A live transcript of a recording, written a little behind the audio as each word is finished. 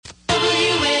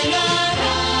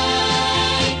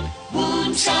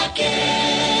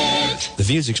The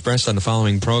views expressed on the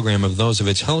following program are those of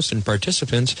its hosts and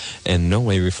participants and in no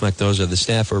way reflect those of the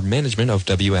staff or management of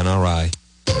WNRI.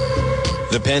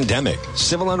 The pandemic,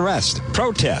 civil unrest,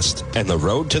 protest, and the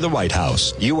road to the White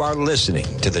House. You are listening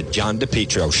to The John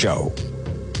DePietro Show. Good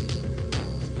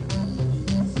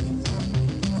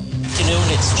afternoon.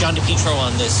 It's John DePietro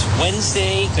on this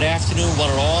Wednesday. Good afternoon, one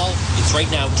and all. It's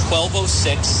right now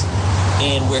 12:06,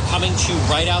 and we're coming to you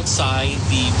right outside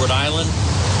the Rhode Island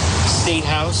State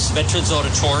House Veterans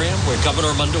Auditorium, where Governor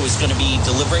Raimondo is going to be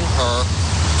delivering her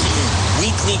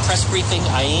weekly press briefing.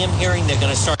 I am hearing they're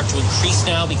going to start to increase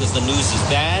now because the news is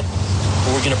bad,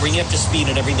 but we're going to bring you up to speed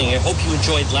and everything. I hope you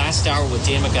enjoyed last hour with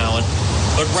Dan McGowan.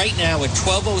 But right now at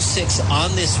 12:06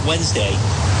 on this Wednesday,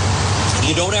 if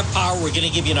you don't have power, we're going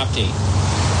to give you an update.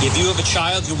 If you have a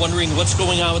child, you're wondering what's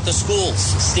going on with the schools,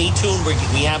 stay tuned.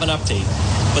 We have an update.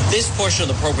 But this portion of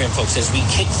the program, folks, as we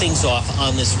kick things off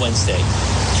on this Wednesday,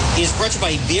 is brought to you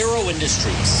by Vero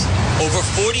Industries. Over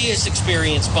 40 years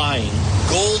experience buying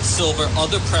gold, silver,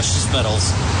 other precious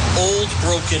metals, old,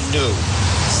 broken, new,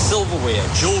 silverware,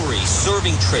 jewelry,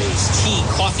 serving trays, tea,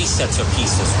 coffee sets or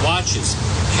pieces, watches,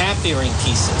 half-bearing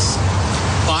pieces.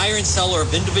 Buyer and seller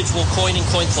of individual coin and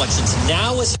coin collections.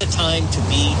 Now is the time to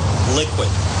be liquid.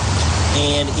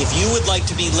 And if you would like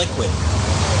to be liquid,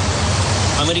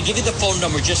 I'm going to give you the phone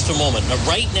number just a moment. Now,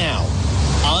 right now,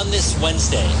 on this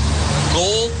Wednesday,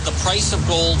 gold, the price of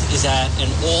gold is at an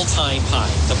all-time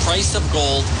high. The price of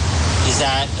gold is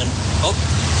at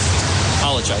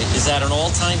is at an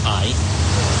all-time high.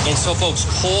 And so, folks,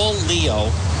 call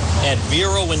Leo at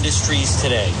Vero Industries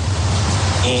today.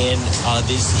 And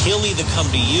he'll either come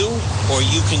to you or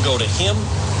you can go to him.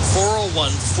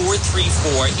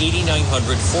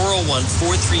 401-434-8900,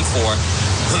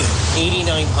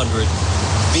 401-434-8900,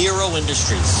 Vero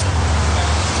Industries.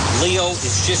 Leo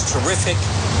is just terrific.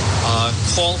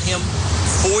 Call him.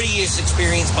 40 years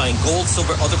experience buying gold,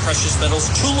 silver, other precious metals.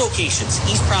 2 locations,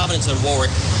 East Providence and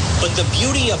Warwick. But the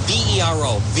beauty of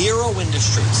VERO, Vero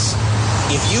Industries,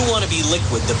 if you want to be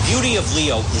liquid, the beauty of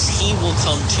Leo is he will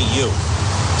come to you.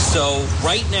 So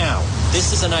right now,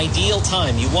 this is an ideal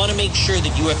time. You want to make sure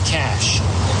that you have cash.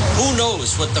 Who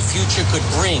knows what the future could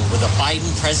bring with a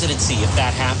Biden presidency if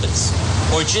that happens,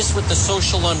 or just with the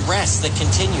social unrest that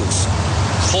continues.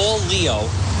 Call Leo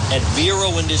at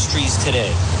Vero Industries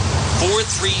today,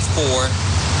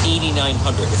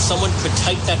 434-8900. If someone could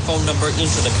type that phone number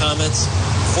into the comments,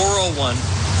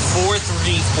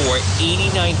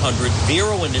 401-434-8900,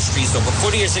 Vero Industries, over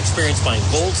 40 years experience buying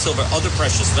gold, silver, other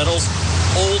precious metals,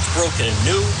 old, broken, and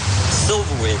new,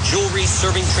 silverware, jewelry,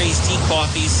 serving trays, tea,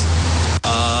 coffees,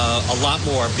 a lot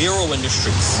more. Vero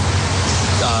Industries,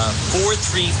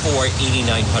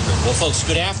 434-8900. Well, folks,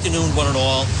 good afternoon, one and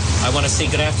all. I want to say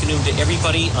good afternoon to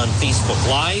everybody on Facebook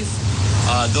Live.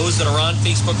 Those that are on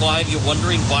Facebook Live, you're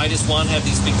wondering, why does Juan have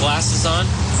these big glasses on?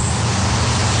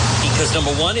 Because,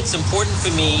 number one, it's important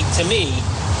to me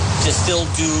to still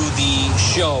do the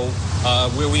show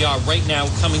where we are right now,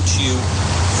 coming to you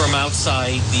from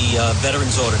outside the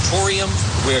Veterans Auditorium,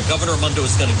 where Governor Raimondo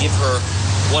is going to give her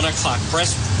 1 o'clock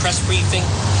press briefing.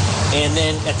 And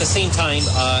then at the same time,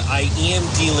 I am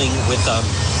dealing with,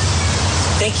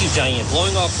 thank you, Diane,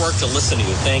 blowing off work to listen to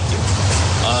you. Thank you.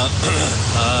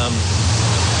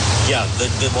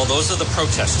 Well, those are the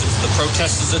protesters. The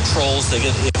protesters are trolls. If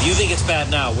you think it's bad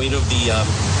now, wait till the...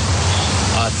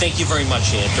 thank you very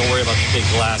much, Ann. Don't worry about the big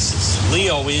glasses.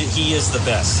 Leo, he is the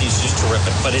best. He's just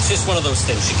terrific. But it's just one of those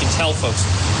things. You can tell, folks,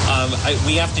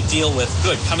 we have to deal with,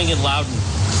 coming in loud and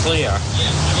clear.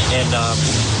 And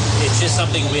it's just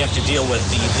something we have to deal with.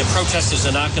 The protesters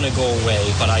are not going to go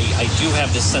away, but I do have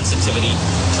this sensitivity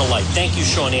to light. Thank you,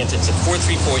 Sean Antons at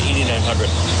 434-8900.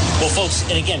 Well, folks,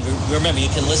 and again, remember, you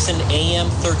can listen AM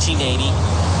 1380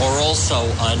 or also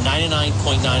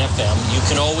 99.9 FM. You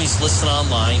can always listen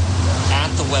online at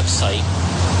the website,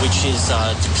 which is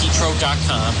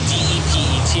DePietro.com,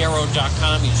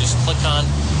 DEPETRO.com. You just click on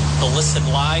the listen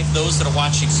live. Those that are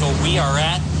watching, so we are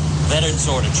at Veterans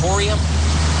Auditorium,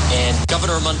 and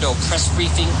Governor Raimondo press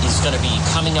briefing is going to be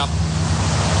coming up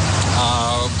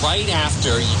right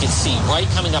after. You can see right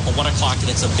coming up at 1 o'clock,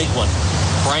 and it's a big one.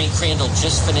 Brian Crandall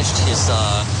just finished his,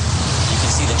 you can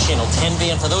see the Channel 10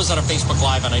 van. For those that are Facebook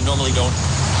Live, and I normally don't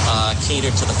cater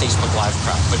to the Facebook Live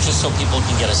crowd, but just so people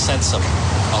can get a sense of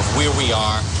where we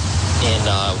are in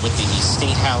with the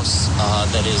State House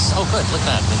that is, oh good, look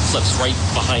at that, it flips right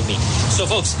behind me. So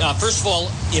folks, first of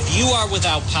all, if you are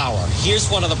without power, here's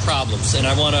one of the problems, and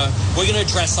we're going to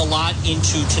address a lot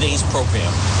into today's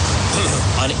program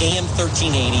on AM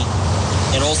 1380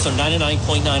 and also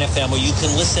 99.9 FM, or you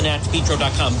can listen at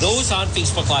DePetro.com. Those on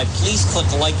Facebook Live, please click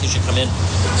like as you come in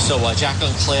so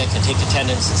Jacqueline click and take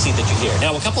attendance and see that you're here.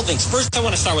 Now, a couple things. First, I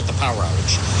want to start with the power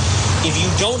outage. If you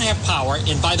don't have power,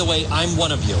 and by the way, I'm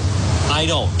one of you, I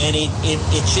don't, and it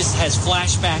just has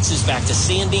flashbacks back to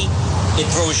Sandy. It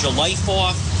throws your life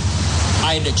off.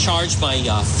 I had to charge my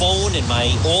phone and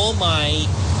all my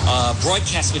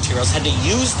broadcast materials, had to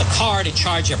use the car to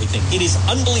charge everything. It is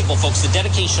unbelievable, folks, the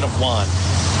dedication of Juan.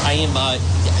 I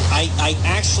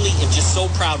actually am just so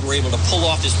proud we're able to pull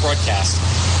off this broadcast,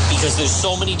 because there's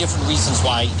so many different reasons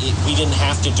why we didn't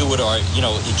have to do it, or,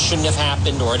 it shouldn't have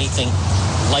happened or anything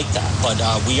like that. But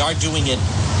we are doing it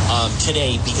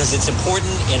today because it's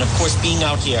important, and, of course, being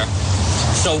out here.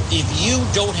 So if you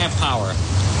don't have power,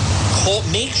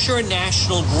 make sure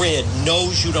National Grid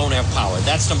knows you don't have power.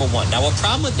 That's number one. Now, a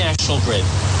problem with National Grid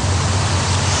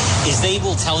is they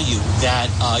will tell you that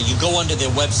you go onto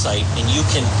their website and you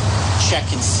can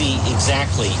check and see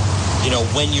exactly,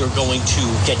 when you're going to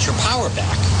get your power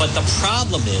back. But the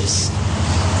problem is,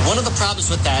 one of the problems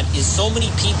with that is so many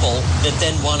people that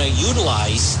then want to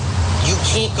utilize, you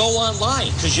can't go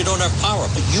online because you don't have power.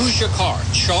 But use your car.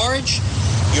 Charge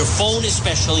your phone,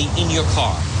 especially in your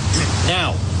car.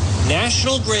 Now,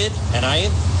 National Grid, and I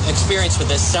have experience with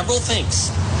this, several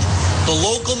things. The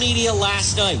local media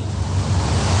last night,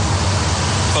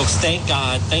 folks, thank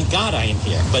God I am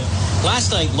here. But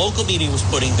last night, local media was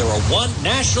putting,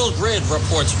 National Grid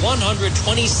reports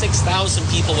 126,000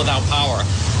 people without power.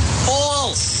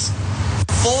 False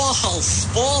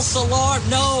alarm.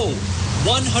 No,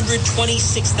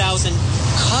 126,000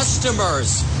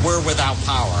 customers were without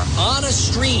power on a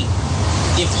street.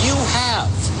 If you have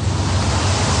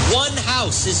one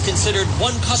house is considered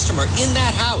one customer in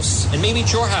that house, and maybe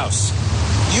it's your house.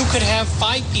 You could have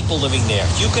 5 people living there.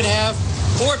 You could have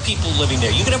 4 people living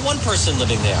there. You could have 1 person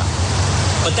living there.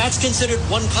 But that's considered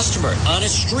one customer on a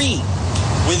street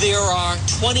where there are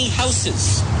 20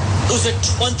 houses. Those are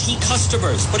 20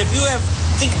 customers. But if you have,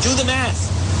 do the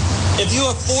math. If you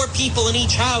have 4 people in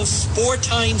each house, 4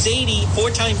 times 80,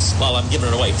 4 times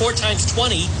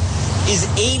 20 is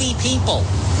 80 people.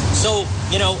 So,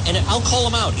 and I'll call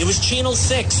them out. It was Channel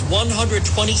 6,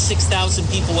 126,000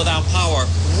 people without power.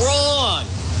 Wrong.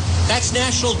 That's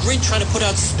National Grid trying to put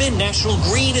out spin. National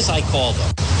Green, as I call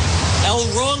them. El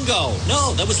Rongo.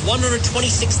 No, that was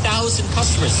 126,000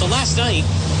 customers. So last night,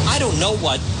 I don't know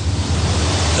what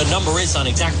the number is on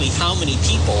exactly how many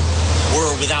people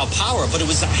were without power, but it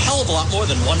was a hell of a lot more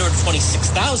than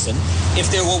 126,000 if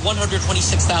there were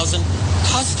 126,000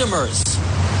 customers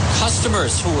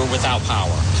who were without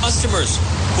power. Customers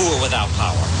who were without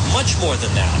power. Much more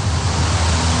than that.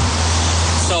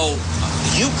 So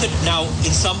you could, now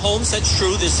in some homes, that's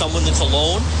true, there's someone that's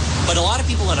alone, but a lot of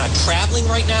people are not traveling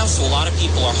right now, so a lot of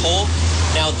people are home.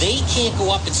 Now they can't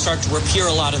go up and start to repair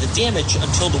a lot of the damage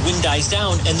until the wind dies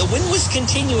down, and the wind was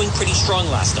continuing pretty strong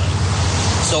last night.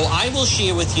 So I will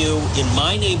share with you, in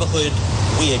my neighborhood,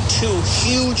 we had 2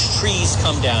 huge trees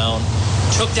come down,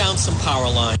 took down some power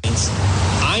lines.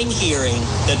 I'm hearing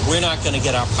that we're not going to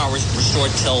get our power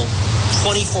restored till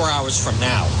 24 hours from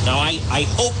now. Now, I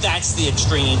hope that's the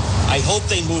extreme. I hope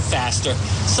they move faster.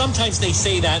 Sometimes they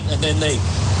say that, and then they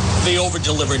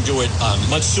over-deliver and do it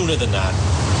much sooner than that.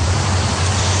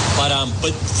 But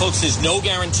folks, there's no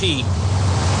guarantee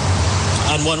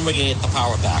on when we're going to get the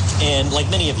power back. And like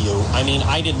many of you, I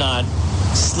did not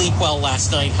sleep well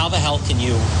last night. How the hell can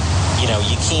you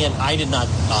can't, I did not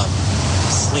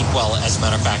sleep well, as a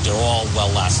matter of fact, at all well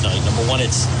last night. Number one,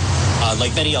 it's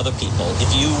like many other people,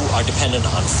 if you are dependent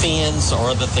on fans or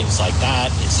other things like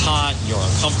that, it's hot, you're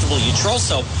uncomfortable.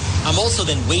 I'm also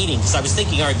then waiting, because I was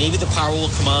thinking, all right, maybe the power will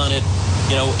come on at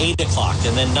 8 o'clock,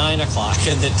 and then 9 o'clock,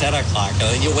 and then 10 o'clock, and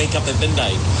then you wake up at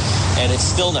midnight, and it's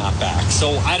still not back.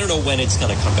 So I don't know when it's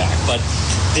going to come back. But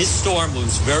this storm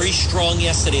was very strong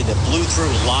yesterday that blew through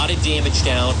a lot of damage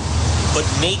down. But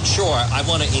make sure, I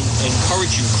want to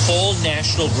encourage you, call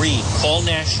National Grid. Call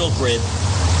National Grid.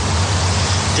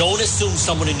 Don't assume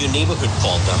someone in your neighborhood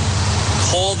called them.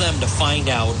 Call them to find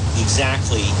out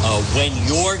exactly when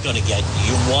you're going to get.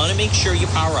 You want to make sure your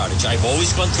power outage. I've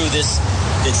always gone through this,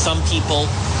 that some people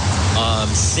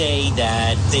say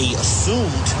that they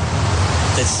assumed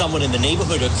that someone in the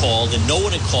neighborhood had called and no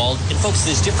one had called. And folks,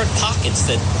 there's different pockets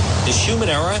that there's human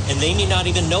error, and they may not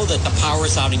even know that the power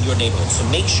is out in your neighborhood. So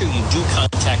make sure you do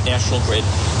contact National Grid.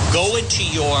 Go into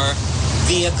your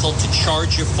vehicle to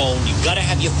charge your phone. You've got to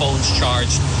have your phones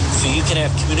charged so you can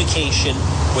have communication.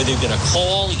 Whether you're going to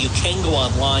call, you can go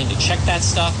online to check that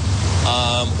stuff,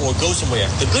 or go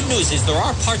somewhere. The good news is there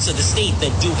are parts of the state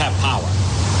that do have power.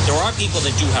 There are people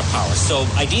that do have power. So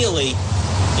ideally,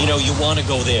 you want to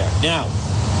go there. Now,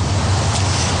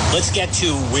 let's get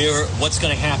to what's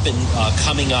going to happen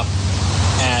coming up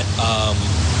at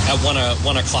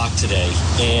 1 o'clock today.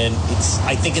 And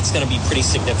I think it's going to be pretty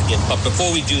significant. But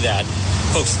before we do that,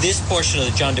 folks, this portion of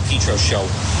the John DePietro Show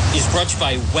is brought to you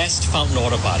by West Fountain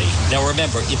Auto Body. Now,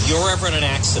 remember, if you're ever in an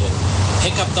accident,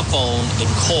 pick up the phone and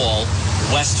call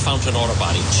West Fountain Auto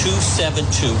Body,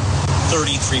 272-3340.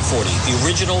 The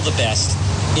original, the best.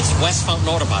 It's West Fountain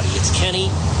Auto Body. It's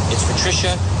Kenny. It's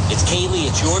Patricia. It's Kaylee.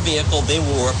 It's your vehicle. They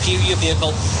will repair your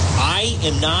vehicle. I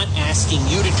am not asking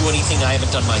you to do anything I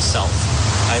haven't done myself.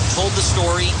 I've told the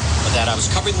story that I was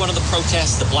covering one of the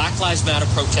protests, the Black Lives Matter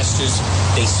protesters.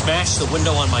 They smashed the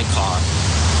window on my car.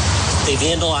 They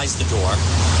vandalized the door.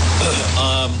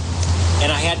 And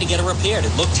I had to get it repaired.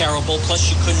 It looked terrible. Plus,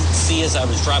 you couldn't see as I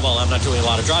was driving. Well, I'm not doing a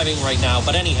lot of driving right now.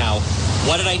 But anyhow,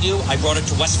 what did I do? I brought it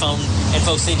to West Fountain. And,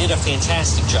 folks, they did a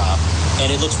fantastic job. And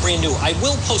it looks brand new. I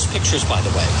will post pictures, by the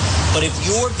way. But if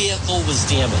your vehicle was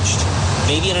damaged,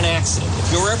 maybe in an accident, if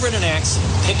you're ever in an accident,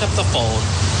 pick up the phone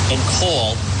and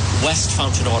call West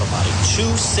Fountain Auto Body,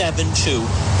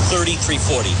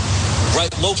 272-3340.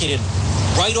 Located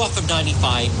right off of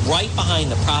 95, right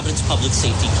behind the Providence Public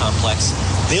Safety Complex.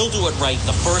 They'll do it right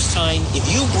the first time. If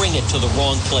you bring it to the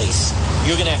wrong place,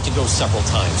 you're going to have to go several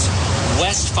times.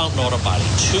 West Fountain Auto Body,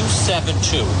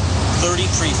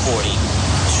 272-3340.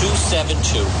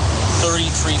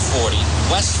 272-3340.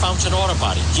 West Fountain Auto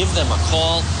Body. Give them a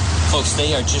call. Folks,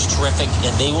 they are just terrific,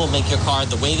 and they will make your car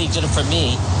the way they did it for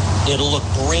me. It'll look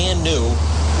brand new.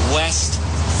 West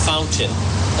Fountain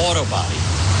Auto Body.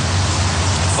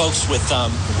 Folks, with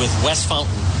West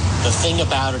Fountain, the thing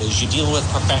about it is you're dealing with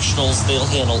professionals. They'll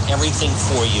handle everything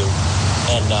for you.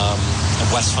 And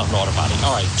West Fountain Auto Body.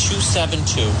 All right,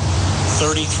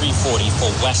 272-3340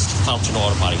 for West Fountain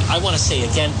Auto Body. I want to say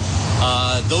again,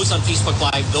 those on Facebook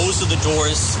Live, those are the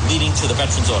doors leading to the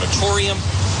Veterans Auditorium.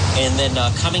 And then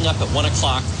coming up at 1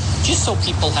 o'clock, just so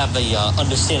people have a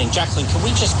understanding. Jacqueline, can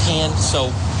we just pan?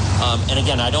 So, and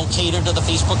again, I don't cater to the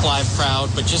Facebook Live crowd,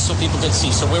 but just so people can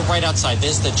see. So we're right outside.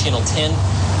 There's the Channel 10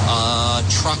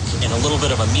 truck and a little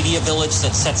bit of a media village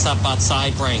that sets up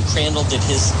outside. Brian Crandall did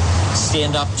his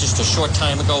stand-up just a short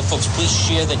time ago. Folks, please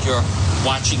share that you're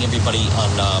watching everybody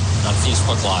on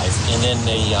Facebook Live. And then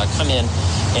they come in,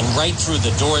 and right through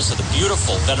the doors of the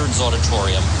beautiful Veterans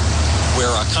Auditorium,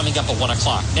 we're coming up at 1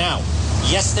 o'clock. Now,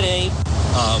 yesterday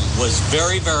was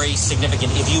very, very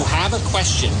significant. If you have a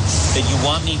question that you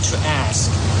want me to ask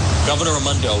Governor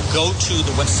Raimondo, go to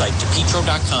the website,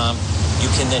 DePietro.com. You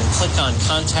can then click on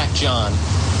Contact John,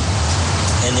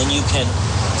 and then you can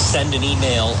send an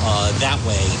email that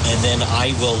way, and then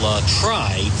I will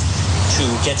try to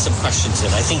get some questions in.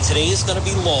 I think today is going to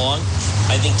be long.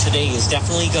 I think today is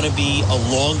definitely going to be a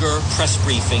longer press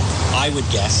briefing, I would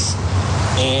guess.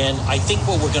 And I think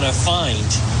what we're going to find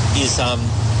is,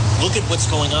 look at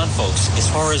what's going on, folks, as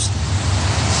far as,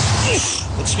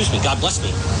 excuse me, God bless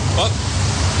me.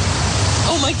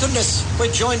 Oh my goodness, we're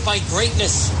joined by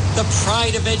greatness, the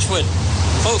pride of Edgewood.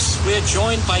 Folks, we're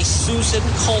joined by Susan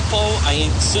Colpo.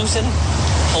 Susan,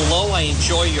 hello, I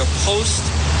enjoy your post,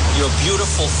 your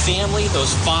beautiful family,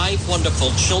 those 5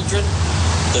 wonderful children,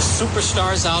 the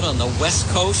superstars out on the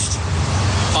West Coast,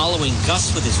 following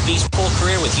Gus with his baseball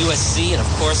career with USC, and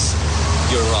of course,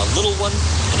 your little one,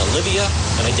 and Olivia,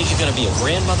 and I think you're going to be a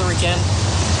grandmother again.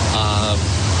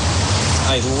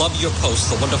 I love your post,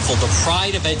 the wonderful, the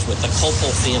pride of Edgewood, the Colpo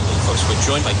family, folks. We're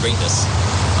joined by greatness.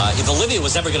 If Olivia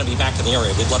was ever going to be back in the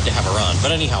area, we'd love to have her on.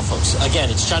 But anyhow, folks, again,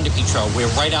 it's John DePietro.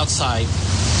 We're right outside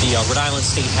the Rhode Island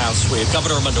State House. We have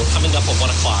Governor Raimondo coming up at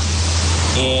 1 o'clock.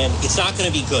 And it's not going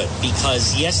to be good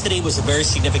because yesterday was a very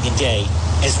significant day.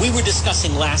 As we were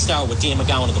discussing last hour with Dan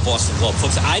McGowan of the Boston Globe,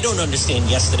 folks, I don't understand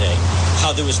yesterday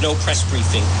how there was no press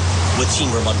briefing with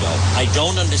Team Raimondo. I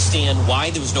don't understand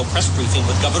why there was no press briefing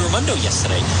with Governor Raimondo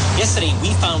yesterday. Yesterday,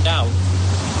 we found out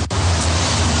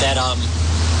that,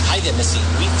 hi there, Missy.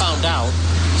 We found out,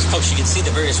 folks, you can see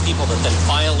the various people that then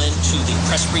file into the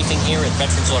press briefing here at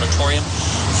Veterans Auditorium.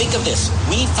 Think of this.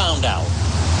 We found out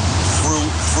through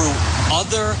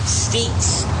other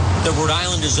states that Rhode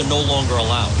Islanders are no longer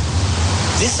allowed.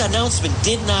 This announcement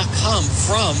did not come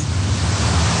from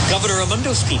Governor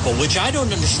Raimondo's people, which I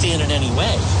don't understand in any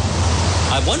way.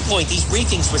 At one point, these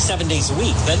briefings were 7 days a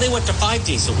week. Then they went to 5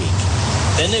 days a week.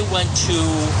 Then they went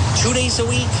to 2 days a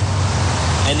week.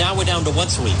 And now we're down to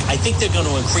once a week. I think they're going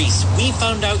to increase. We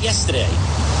found out yesterday,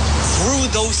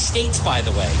 through those states, by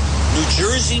the way, New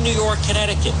Jersey, New York,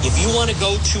 Connecticut. If you want to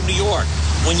go to New York,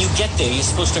 when you get there, you're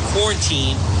supposed to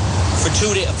quarantine for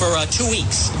 2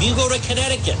 weeks. If you go to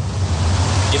Connecticut,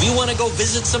 if you want to go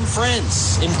visit some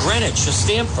friends in Greenwich or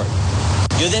Stamford,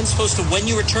 You're then supposed to, when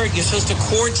you return, you're supposed to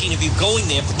quarantine if you're going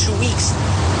there for 2 weeks.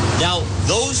 Now,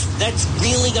 that's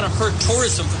really going to hurt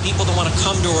tourism for people that want to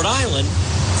come to Rhode Island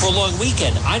for a long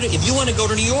weekend. If you want to go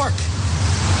to New York,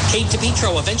 Kate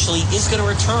DiPietro eventually is going to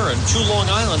return to Long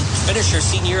Island to finish her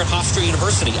senior year at Hofstra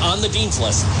University on the dean's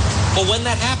list. But when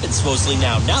that happens, supposedly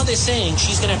now they're saying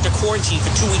she's going to have to quarantine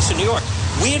for 2 weeks in New York.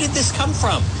 Where did this come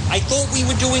from? I thought we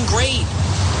were doing great.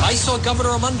 I saw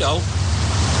Governor Raimondo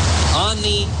on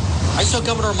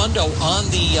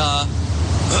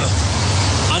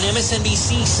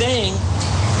MSNBC saying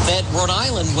that Rhode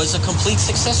Island was a complete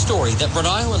success story, that Rhode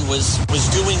Island was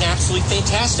doing absolutely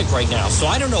fantastic right now. So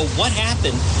I don't know what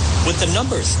happened with the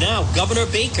numbers. Now, Governor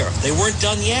Baker, they weren't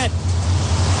done yet.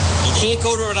 You can't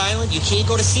go to Rhode Island. You can't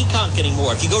go to Seekonk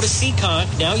anymore. If you go to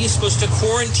Seekonk, now you're supposed to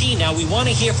quarantine. Now, we want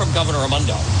to hear from Governor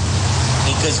Raimondo,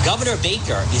 because Governor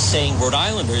Baker is saying Rhode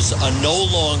Islanders are no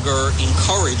longer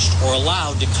encouraged or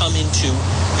allowed to come into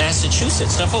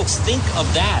Massachusetts. Now, folks, think of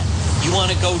that. You want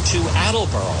to go to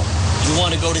Attleboro. You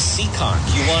want to go to Seekonk.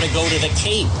 You want to go to the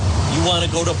Cape. You want to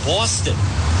go to Boston.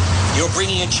 You're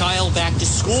bringing a child back to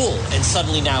school, and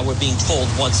suddenly now we're being told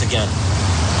once again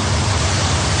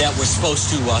that we're supposed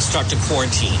to start to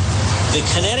quarantine. The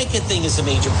Connecticut thing is a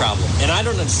major problem, and I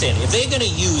don't understand. If they're going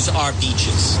to use our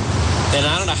beaches, then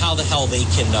I don't know how the hell they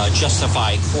can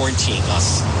justify quarantining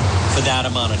us for that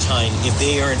amount of time if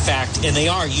they are, in fact, and they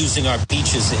are using our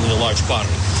beaches in a large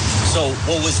quantity. So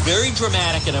what was very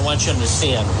dramatic, and I want you to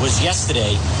understand, was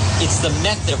yesterday, it's the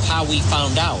method of how we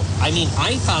found out. I mean,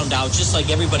 I found out, just like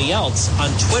everybody else,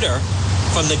 on Twitter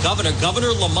from the governor.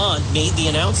 Governor Lamont made the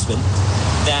announcement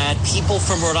that people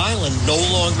from Rhode Island no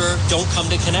longer don't come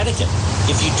to Connecticut.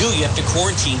 If you do, you have to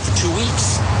quarantine for 2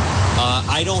 weeks.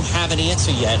 I don't have an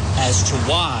answer yet as to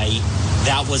why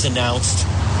that was announced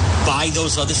by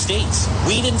those other states.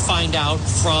 We didn't find out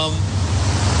from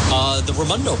the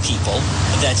Raimondo people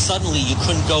that suddenly you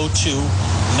couldn't go to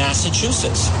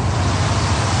Massachusetts.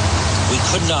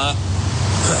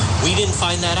 We didn't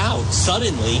find that out.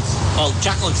 Suddenly, well,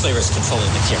 Jacqueline Clare is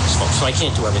controlling the cameras, folks, so I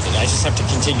can't do everything. I just have to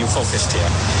continue focused here.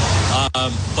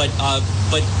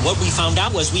 But what we found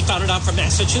out was we found it out from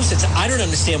Massachusetts. I don't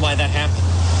understand why that happened.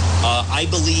 I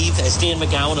believe, as Dan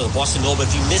McGowan of the Boston Globe,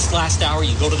 if you missed last hour,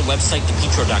 you go to the website,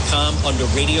 DiPietro.com. Under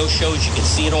radio shows, you can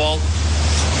see it all.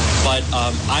 But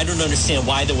I don't understand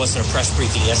why there wasn't a press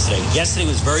briefing yesterday. Yesterday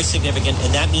was very significant,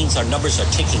 and that means our numbers are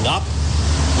ticking up,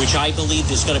 which I believe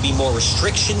there's going to be more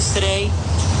restrictions today.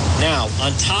 Now,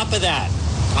 on top of that,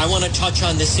 I want to touch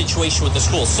on this situation with the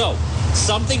school. So,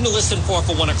 something to listen for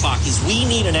 1 o'clock is we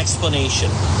need an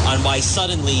explanation on why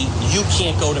suddenly you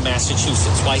can't go to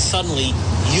Massachusetts, why suddenly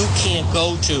you can't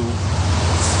go to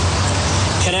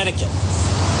Connecticut,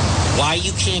 why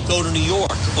you can't go to New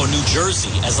York or New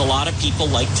Jersey, as a lot of people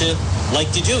like to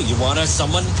do. You want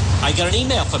someone, I got an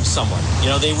email from someone,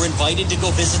 they were invited to go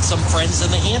visit some friends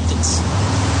in the Hamptons.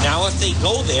 Now, if they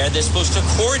go there, they're supposed to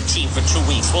quarantine for 2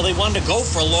 weeks. Well, they wanted to go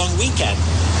for a long weekend.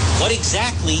 What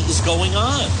exactly is going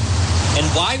on? And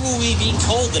why were we being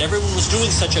told that everyone was doing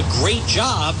such a great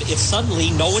job if suddenly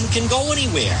no one can go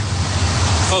anywhere?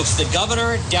 Folks, the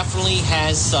governor definitely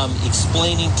has some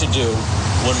explaining to do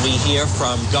when we hear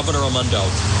from Governor Raimondo,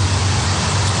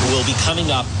 who will be coming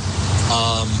up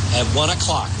at 1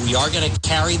 o'clock. We are going to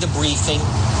carry the briefing,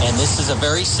 and this is a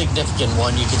very significant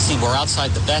one. You can see we're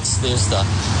outside the Betts. There's the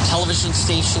television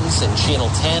stations and Channel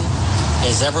 10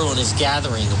 as everyone is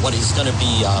gathering what is going to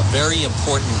be a very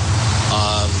important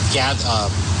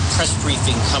press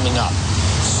briefing coming up.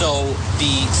 So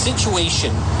the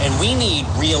situation, and we need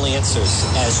real answers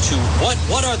as to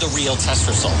what are the real test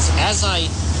results. As I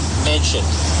mentioned,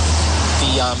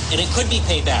 and it could be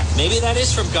payback. Maybe that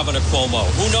is from Governor Cuomo.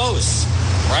 Who knows,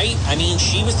 right? I mean,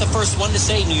 she was the first one to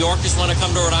say New Yorkers want to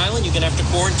come to Rhode Island, you're going to have to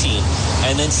quarantine.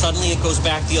 And then suddenly it goes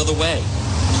back the other way.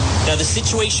 Now, the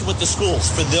situation with the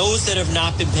schools, for those that have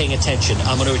not been paying attention,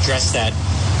 I'm going to address that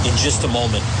in just a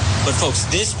moment. But, folks,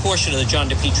 this portion of the John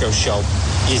DiPietro show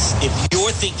is, if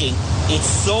you're thinking, it's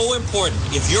so important.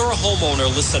 If you're a homeowner,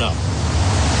 listen up.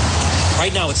 Right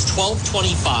now, it's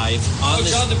 12:25 on this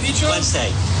John DiPietro?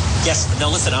 Wednesday. Yes. Now,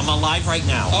 listen, I'm on live right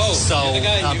now. Oh, so you're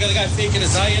the guy faking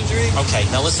his eye injury? Okay.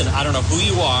 Now, listen, I don't know who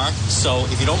you are. So,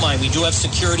 if you don't mind, we do have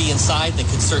security inside that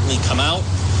could certainly come out.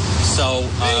 So,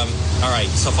 all right.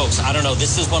 So, folks, I don't know.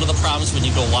 This is one of the problems when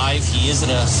you go live. He is in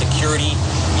a security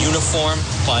uniform,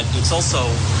 but it's also,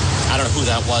 I don't know who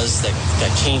that was that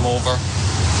came over.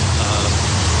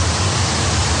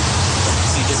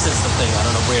 See, this is the thing. I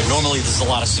don't know where. Normally, there's a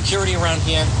lot of security around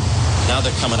here. Now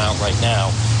they're coming out right now.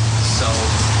 So,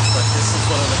 but this is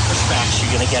one of the pushbacks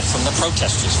you're going to get from the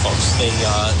protesters, folks. They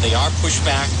are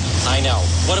pushback. I know.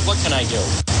 What can I do?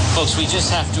 Folks, we just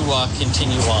have to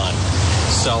continue on.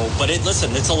 So, but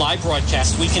listen, it's a live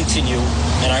broadcast. We continue,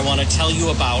 and I want to tell you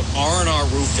about R&R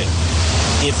Roofing.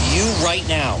 If you right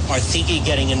now are thinking of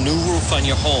getting a new roof on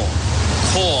your home,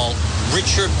 call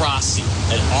Richard Rossi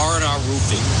at R&R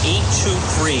Roofing,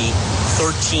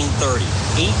 823-1330.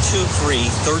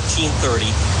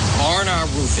 823-1330. R&R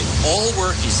Roofing. All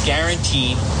work is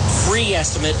guaranteed. Free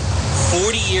estimate.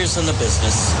 40 years in the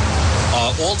business.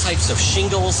 All types of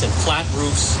shingles and flat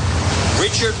roofs.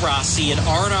 Richard Rossi at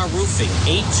R&R Roofing,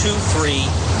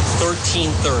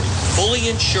 823-1330. Fully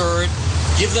insured.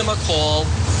 Give them a call.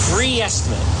 Free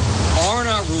estimate.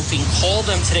 R&R Roofing. Call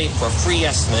them today for a free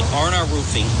estimate. R&R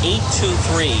Roofing,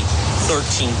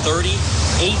 823-1330.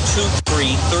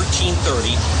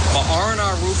 823-1330 for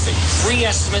R&R Roofing. Free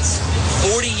estimates,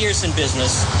 40 years in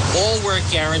business, all work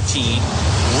guaranteed.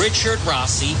 Richard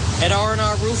Rossi at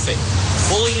R&R Roofing.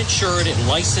 Fully insured and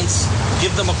licensed.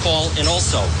 Give them a call. And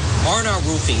also, R&R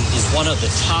Roofing is one of the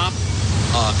top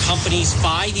companies,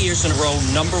 5 years in a row,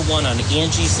 #1 on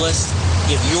Angie's List.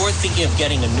 If you're thinking of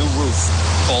getting a new roof,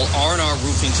 call R&R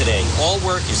Roofing today. All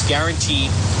work is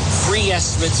guaranteed. Free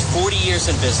estimates, 40 years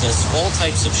in business, all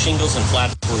types of shingles and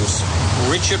flat roofs.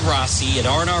 Richard Rossi at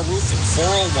R&R Roofing,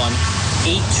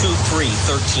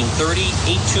 401-823-1330,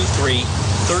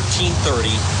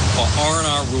 823-1330 for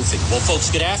R&R Roofing. Well,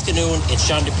 folks, good afternoon. It's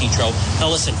John DePietro. Now,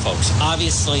 listen, folks,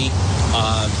 obviously,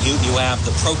 you have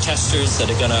the protesters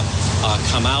that are going to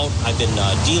come out. I've been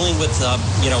dealing with,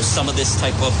 some of this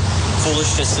type of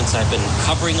foolishness since I've been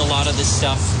covering a lot of this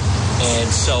stuff.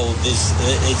 And so it's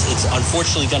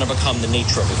unfortunately going to become the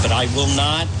nature of it. But I will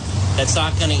not, that's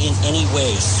not going to in any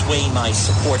way sway my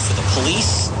support for the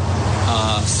police.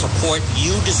 Support,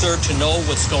 you deserve to know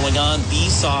what's going on.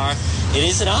 It's not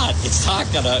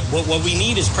going to, what we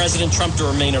need is President Trump to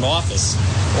remain in office,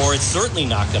 or it's certainly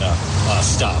not going to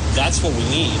stop. That's what we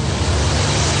need,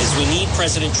 is we need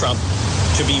President Trump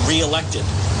to be reelected,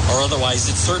 or otherwise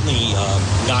it's certainly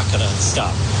not going to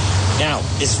stop. Now,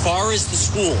 as far as the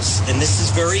schools, and this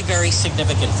is very, very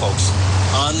significant, folks,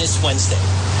 on this Wednesday,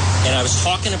 and I was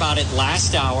talking about it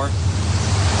last hour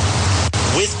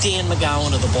with Dan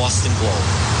McGowan of the Boston Globe.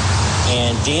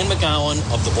 And Dan McGowan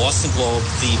of the Boston Globe,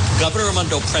 the Governor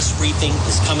Raimondo press briefing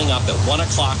is coming up at 1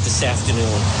 o'clock this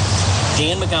afternoon.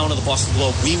 Dan McGowan of the Boston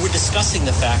Globe, we were discussing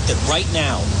the fact that right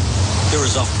now there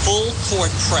is a full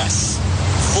court press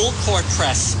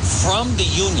from the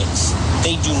unions.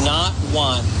 They do not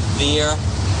want their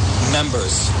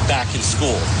members back in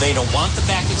school. They don't want them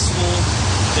back in school.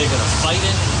 They're going to fight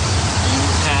it. You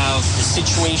have the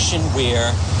situation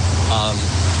where,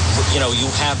 you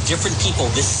have different people.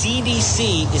 The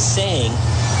CDC is saying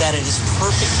that it is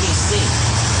perfectly safe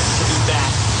to be back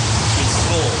in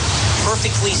school.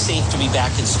 Perfectly safe to be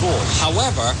back in school.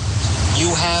 However,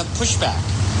 you have pushback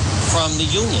from the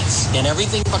unions, and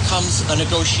everything becomes a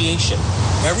negotiation.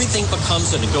 Everything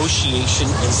becomes a negotiation,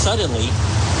 and suddenly,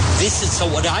 so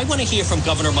what I want to hear from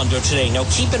Governor Raimondo today, now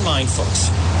keep in mind,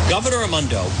 folks, Governor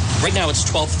Raimondo, right now it's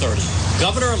 12:30.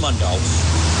 Governor Raimondo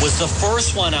was the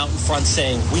first one out in front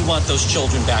saying, we want those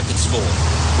children back in school.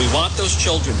 We want those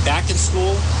children back in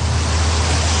school.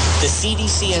 The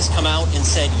CDC has come out and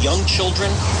said young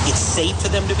children, it's safe for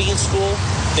them to be in school.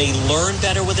 They learn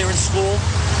better when they're in school.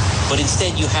 But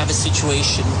instead you have a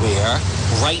situation where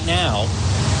right now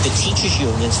the teachers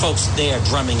unions, folks, they are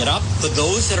drumming it up. For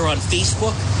those that are on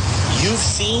Facebook, you've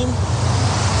seen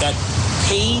that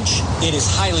page. It is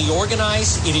highly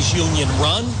organized. It is union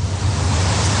run.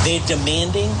 They're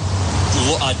demanding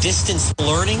distance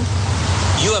learning.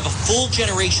 You have a full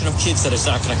generation of kids that is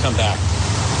not going to come back.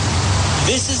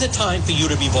 This is a time for you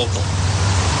to be vocal.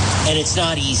 And it's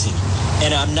not easy.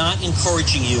 And I'm not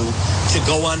encouraging you to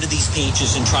go onto these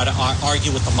pages and try to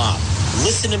argue with the mob.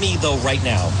 Listen to me, though, right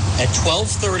now at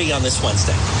 12:30 on this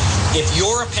Wednesday. If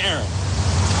you're a parent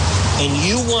and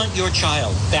you want your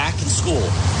child back in school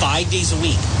 5 days a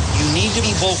week, you need to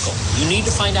be vocal. You need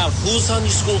to find out who's on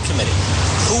your school committee,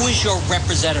 who is your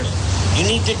representative. You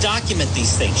need to document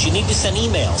these things. You need to send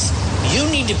emails. You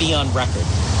need to be on record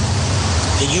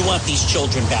that you want these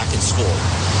children back in school.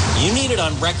 You need it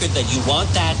on record that you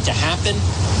want that to happen,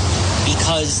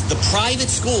 because the private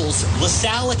schools,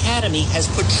 LaSalle Academy has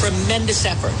put tremendous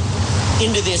effort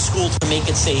into their school to make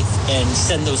it safe and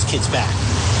send those kids back.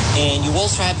 And you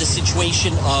also have the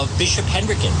situation of Bishop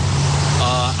Hendricken.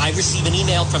 I received an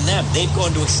email from them. They've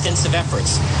gone to extensive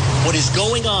efforts. What is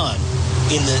going on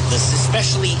in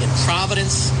especially in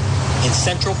Providence, in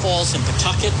Central Falls, in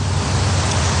Pawtucket,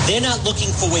 they're not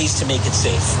looking for ways to make it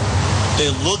safe.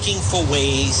 They're looking for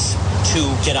ways to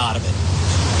get out of it.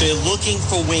 They're looking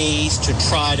for ways to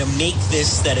try to make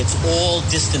this that it's all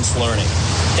distance learning.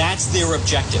 That's their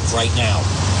objective right now.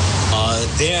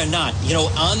 They're not.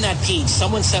 On that page,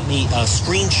 someone sent me a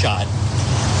screenshot,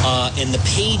 and the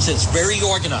page that's very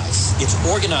organized. It's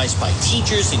organized by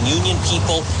teachers and union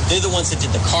people. They're the ones that did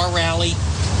the car rally.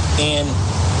 And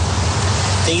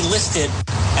they listed,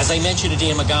 as I mentioned to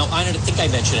Dan McGowan, I don't think I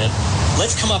mentioned it,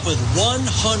 let's come up with 100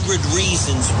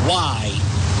 reasons why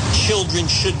children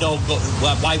should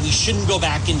why we shouldn't go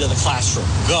back into the classroom.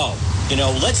 Go.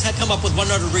 Let's come up with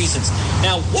 100 reasons.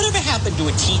 Now, whatever happened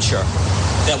to a teacher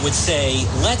that would say,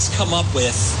 let's come up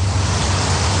with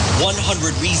 100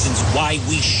 reasons why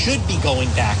we should be going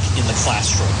back in the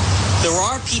classroom? There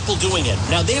are people doing it.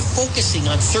 Now, they're focusing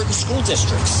on certain school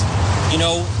districts,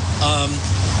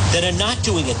 that are not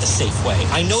doing it the safe way.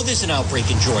 I know there's an outbreak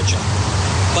in Georgia.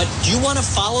 But do you want to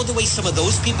follow the way some of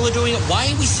those people are doing it? Why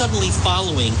are we suddenly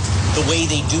following the way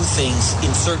they do things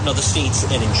in certain other states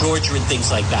and in Georgia and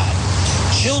things like that?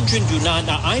 Children do not.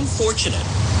 Now, I'm fortunate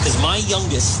because my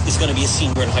youngest is going to be a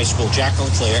senior in high school,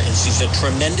 Jacqueline Claire, and she's a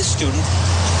tremendous student.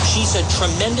 She's a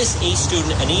tremendous A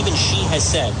student, and even she has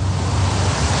said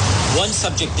one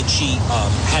subject that she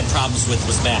had problems with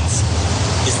was math.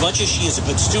 As much as she is a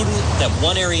good student, that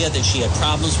one area that she had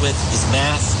problems with is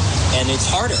math. And it's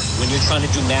harder when you're trying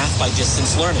to do math by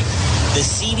distance learning. The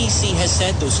CDC has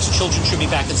said those children should be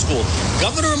back in school.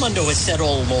 Governor Raimondo has said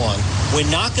all along, we're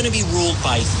not going to be ruled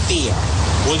by fear.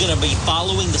 We're going to be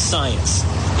following the science.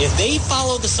 If they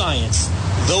follow the science,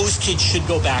 those kids should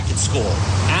go back in school.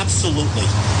 Absolutely.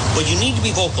 But you need to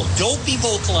be vocal. Don't be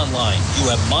vocal online.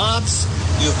 You have mobs.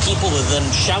 You have people that then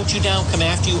shout you down, come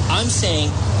after you. I'm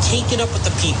saying take it up with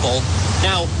the people.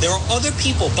 Now, there are other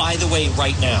people, by the way,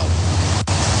 right now.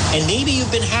 And maybe you've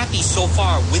been happy so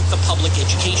far with the public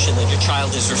education that your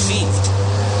child has received.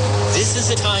 This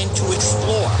is a time to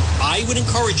explore. I would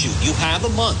encourage you. You have a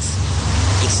month.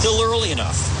 It's still early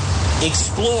enough.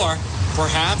 Explore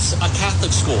perhaps a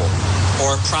Catholic school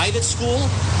or a private school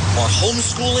or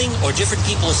homeschooling, or different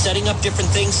people are setting up different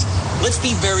things. Let's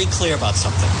be very clear about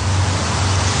something.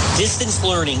 Distance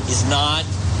learning is not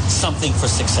something for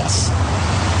success.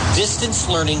 Distance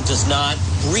learning does not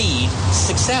breed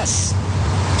success.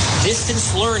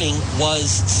 Distance learning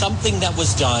was something that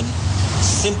was done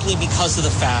simply because of the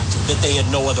fact that they had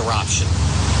no other option.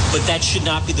 But that should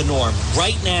not be the norm.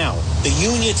 Right now, the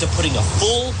unions are putting a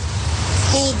full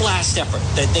blast effort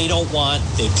that they don't want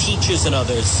their teachers and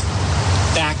others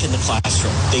back in the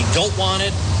classroom. They don't want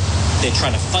it. They're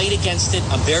trying to fight against it.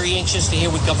 I'm very anxious to hear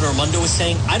what Governor Raimondo is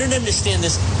saying. I don't understand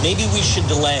this. Maybe we should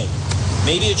delay.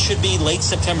 Maybe it should be late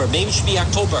September. Maybe it should be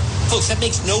October. Folks, that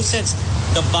makes no sense.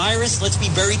 The virus, let's be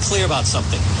very clear about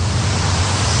something.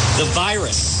 The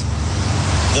virus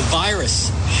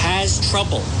has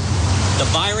trouble. The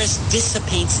virus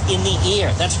dissipates in the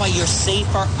air. That's why you're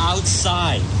safer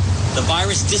outside. The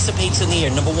virus dissipates in the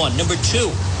air, number one. Number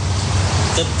two,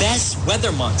 the best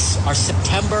weather months are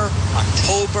September,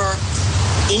 October,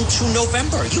 into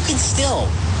November. You can still,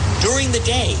 during the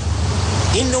day,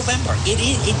 in November,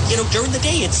 during the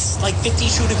day, it's like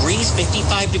 52 degrees,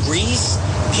 55 degrees.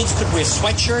 Kids could wear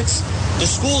sweatshirts. The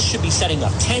schools should be setting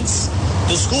up tents.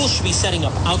 The schools should be setting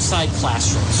up outside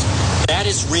classrooms. That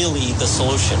is really the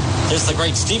solution. There's the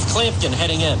great Steve Clampton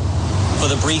heading in for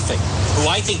the briefing, who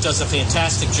I think does a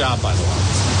fantastic job, by the way.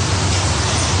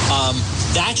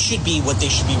 That should be what they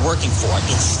should be working for.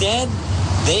 Instead,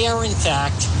 they are, in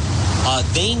fact,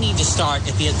 they need to start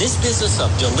at this business of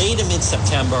delay to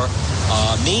mid-September,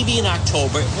 maybe in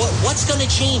October. What's going to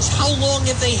change? How long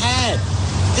have they had?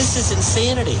 This is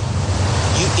insanity.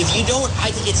 If you don't,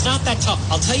 it's not that tough.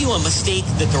 I'll tell you a mistake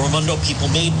that the Raimondo people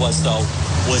made was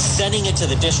sending it to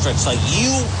the districts. Like,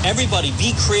 everybody,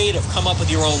 be creative, come up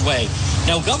with your own way.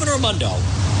 Now, Governor Raimondo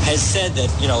has said that,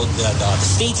 the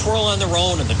states were all on their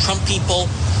own and the Trump people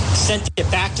sent it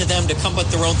back to them to come up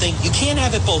with their own thing. You can't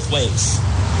have it both ways.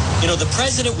 The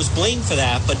president was blamed for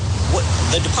that, but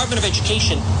the Department of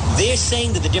Education, they're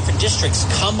saying to the different districts,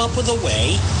 come up with a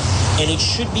way, and it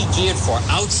should be geared for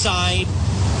outside,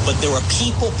 but there are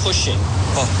people pushing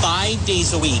for 5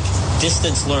 days a week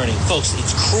distance learning. Folks,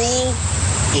 it's cruel,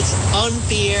 it's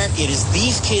unfair,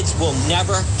 these kids will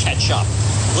never catch up.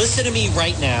 Listen to me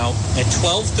right now at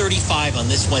 12:35 on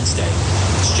this Wednesday.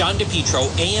 It's John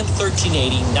DePietro, AM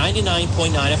 1380,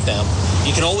 99.9 FM.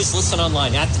 You can always listen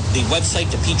online at the website,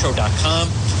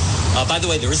 DePietro.com. By the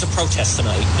way, there is a protest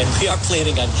tonight, and we are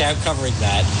planning on covering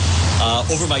that.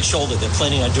 Over my shoulder, they're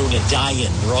planning on doing a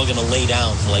die-in. They're all going to lay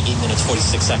down for like 8 minutes,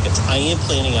 46 seconds. I am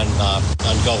planning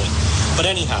on going. But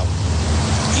anyhow,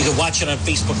 you can watch it on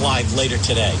Facebook Live later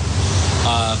today.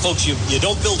 Folks, you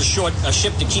don't build a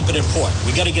ship to keep it in port.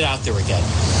 We got to get out there again.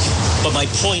 But my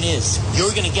point is,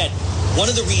 you're going to get one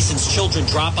of the reasons children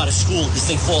drop out of school is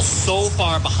they fall so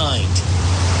far behind.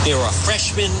 They were a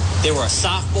freshman, they were a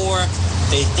sophomore,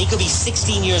 they could be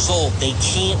 16 years old. They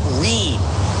can't read.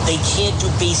 They can't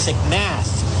do basic math.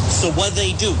 So what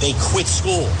do? They quit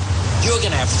school. You're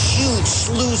going to have huge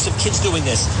slews of kids doing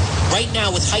this. Right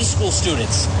now with high school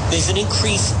students, there's an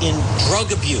increase in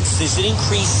drug abuse. There's an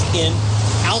increase in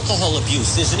alcohol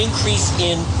abuse. There's an increase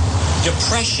in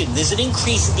depression. There's an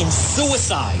increase in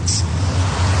suicides.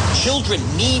 Children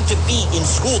need to be in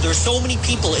school. There's so many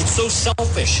people. It's so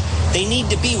selfish. They need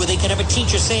to be where they can have a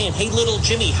teacher saying, hey, little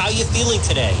Jimmy, how you feeling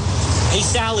today? Hey,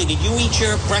 Sally, did you eat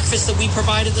your breakfast that we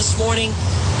provided this morning?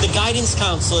 The guidance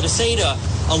counselor to say to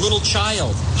a little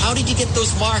child, how did you get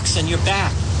those marks on your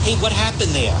back? Hey, what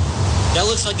happened there? That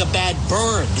looks like a bad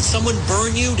burn. Did someone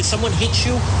burn you? Did someone hit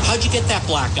you? How'd you get that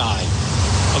black eye?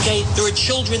 Okay, there are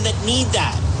children that need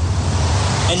that.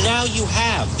 And now you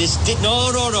have this,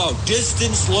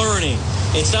 distance learning.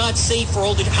 It's not safe for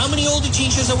older. How many older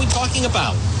teachers are we talking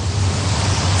about?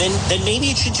 Then maybe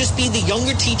it should just be the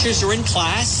younger teachers are in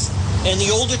class and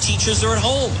the older teachers are at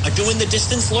home, are doing the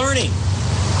distance learning.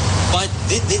 But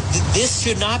this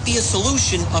should not be a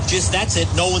solution of just, that's it,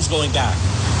 no one's going back.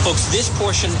 Folks, this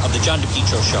portion of the John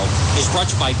DePietro Show is brought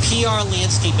to you by PR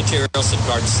Landscape Materials and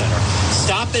Garden Center.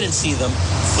 Stop in and see them,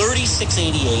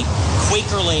 3688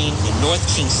 Quaker Lane in North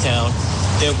Kingstown.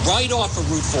 They're right off of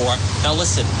Route 4. Now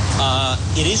listen,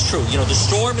 it is true. You know, the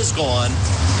storm is gone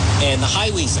and the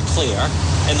highways are clear.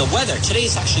 And the weather, today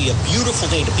is actually a beautiful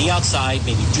day to be outside,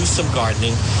 maybe do some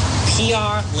gardening.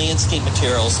 PR Landscape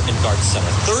Materials and Garden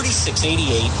Center,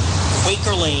 3688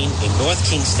 Quaker Lane in North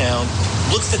Kingstown.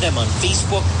 Look for them on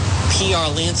Facebook,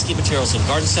 PR Landscape Materials and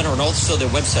Garden Center, and also their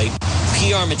website,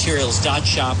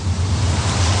 prmaterials.shop.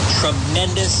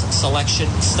 Tremendous selection.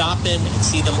 Stop in and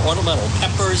see them. Ornamental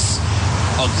peppers,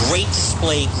 a great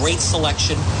display, great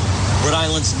selection. Rhode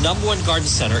Island's #1 garden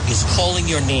center is calling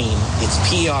your name. It's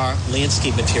PR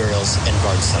Landscape Materials and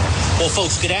Garden Center. Well,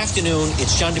 folks, good afternoon.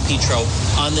 It's John DePietro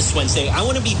on this Wednesday. I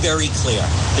want to be very clear.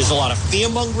 There's a lot of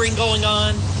fear-mongering going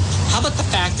on. How about the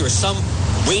fact there are some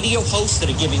radio hosts that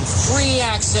are giving free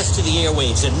access to the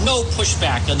airwaves and no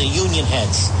pushback on the union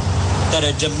heads that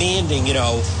are demanding,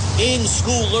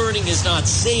 in-school learning is not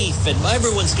safe and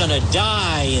everyone's going to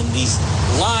die and these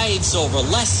lives over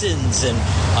lessons and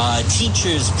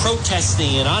teachers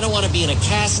protesting and I don't want to be in a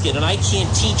casket and I can't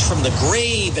teach from the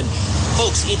grave. And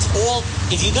folks, it's all,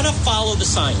 if you're going to follow the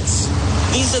science,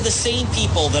 these are the same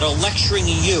people that are lecturing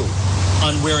you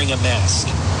on wearing a mask.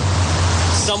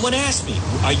 Someone asked me,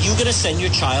 are you going to send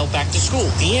your child back to school?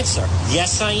 The answer,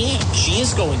 yes, I am. She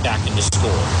is going back into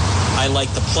school. I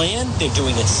like the plan. They're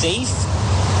doing it safe.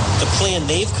 The plan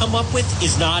they've come up with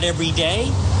is not every day,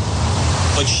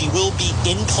 but she will be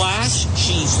in class.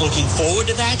 She's looking forward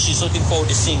to that. She's looking forward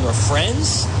to seeing her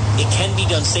friends. It can be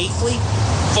done safely.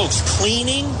 Folks,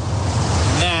 cleaning,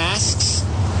 masks,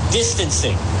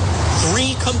 distancing,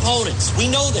 3 components. We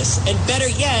know this. And better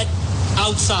yet,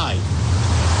 outside.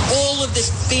 All of this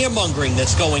fear-mongering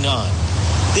that's going on.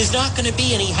 There's not going to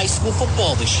be any high school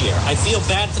football this year. I feel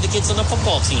bad for the kids on the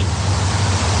football team.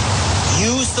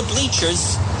 Use the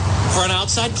bleachers for an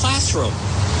outside classroom.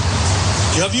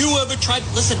 Have you ever tried?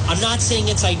 Listen, I'm not saying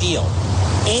it's ideal.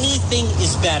 Anything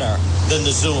is better than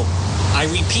the Zoom. I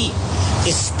repeat,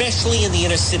 especially in the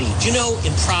inner city. Do you know,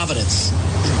 in Providence,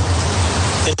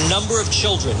 the number of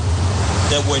children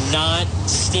that were not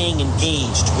staying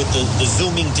engaged with the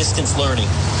Zooming distance learning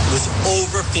was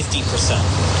over 50%.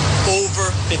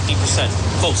 Over 50%.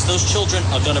 Folks, those children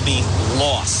are going to be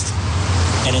lost.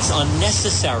 And it's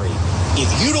unnecessary. If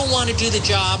you don't want to do the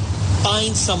job,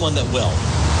 find someone that will.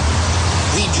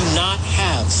 We do not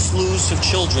have slews of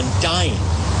children dying.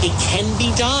 It can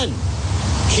be done.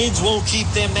 Kids won't keep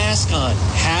their mask on.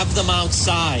 Have them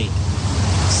outside.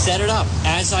 Set it up.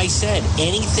 As I said,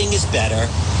 anything is better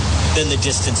than the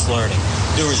distance learning.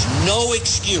 There is no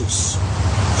excuse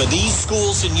for these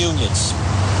schools and unions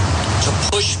to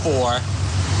push for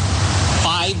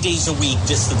 5 days a week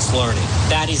distance learning.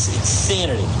 That is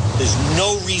insanity. There's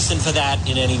no reason for that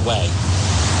in any way.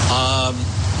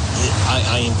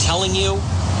 I am telling you,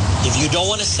 if you don't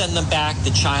want to send them back,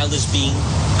 the child is being...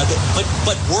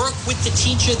 But work with the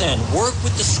teacher then. Work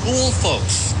with the school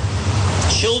folks.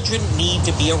 Children need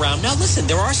to be around. Now, listen,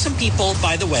 there are some people,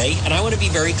 by the way, and I want to be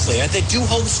very clear, that do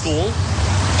homeschool,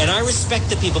 and I respect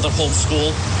the people that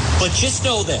homeschool, but just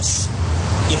know this.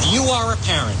 If you are a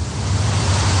parent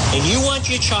and you want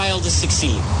your child to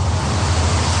succeed,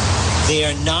 they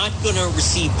are not going to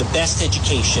receive the best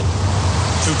education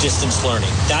through distance learning.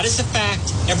 That is a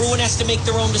fact. Everyone has to make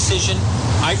their own decision.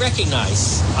 I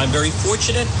recognize I'm very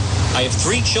fortunate. I have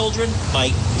 3 children.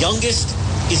 My youngest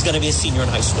is going to be a senior in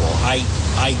high school. I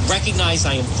recognize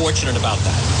I am fortunate about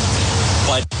that.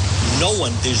 But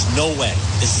there's no way.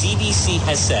 The CDC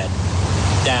has said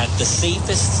that the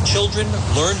safest children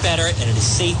learn better, and it is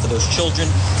safe for those children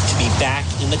to be back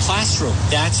in the classroom.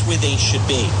 That's where they should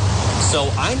be. So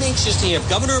I'm anxious to hear if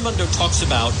Governor Raimondo talks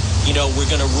about, we're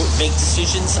going to make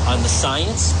decisions on the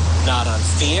science, not on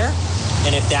fear.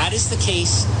 And if that is the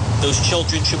case, those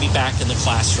children should be back in the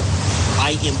classroom.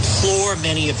 I implore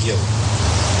many of you,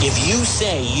 if you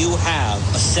say you have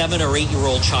a 7 or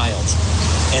 8-year-old child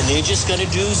and they're just going to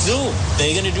do Zoom,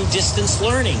 they're going to do distance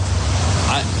learning,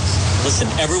 listen,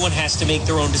 everyone has to make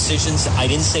their own decisions. I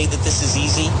didn't say that this is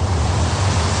easy,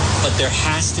 but there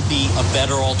has to be a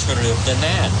better alternative than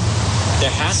that.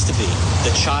 There has to be.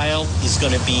 The child is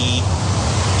going to be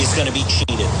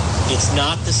cheated. It's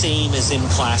not the same as in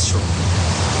classroom.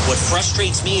 What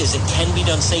frustrates me is it can be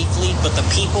done safely, but the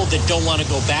people that don't want to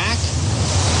go back,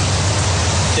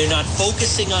 they're not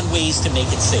focusing on ways to make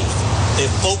it safe. They're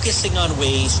focusing on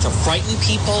ways to frighten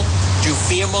people, do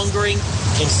fear-mongering,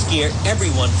 and scare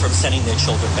everyone from sending their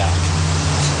children back.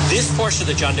 This portion of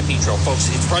the John DePietro, folks,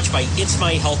 it's brought to you by It's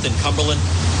My Health in Cumberland.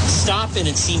 Stop in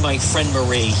and see my friend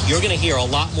Marie. You're going to hear a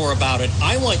lot more about it.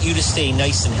 I want you to stay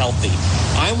nice and healthy.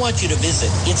 I want you to visit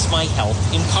It's My Health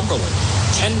in Cumberland,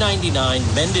 1099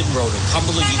 Mendon Road in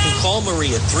Cumberland. You can call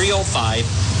Marie at 305-3585.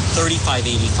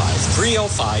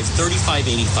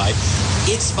 305-3585.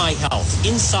 It's My Health.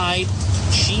 Inside,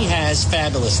 she has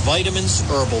fabulous vitamins,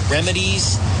 herbal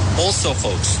remedies. Also,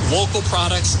 folks, local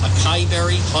products, acai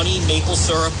berry, honey, maple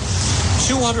syrup,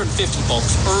 250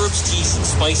 bulks, herbs, teas, and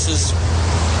spices,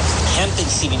 hemp and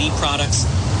CBD products.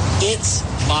 It's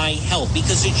My Health,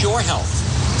 because it's your health.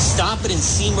 Stop it and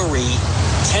see Marie,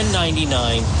 1099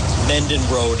 Mendon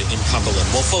Road in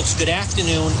Cumberland. Well, folks, good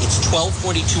afternoon. It's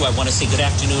 12:42. I want to say good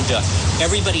afternoon to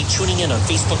everybody tuning in on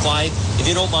Facebook Live. If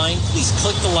you don't mind, please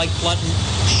click the like button,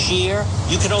 share.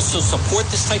 You can also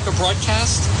support this type of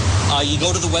broadcast. You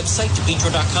go to the website,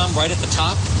 DePietro.com, right at the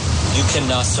top. You can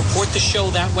support the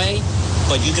show that way,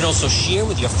 but you can also share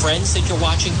with your friends that you're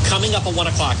watching. Coming up at 1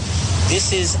 o'clock,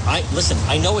 listen,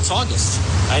 I know it's August.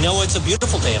 I know it's a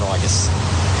beautiful day in August.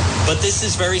 But this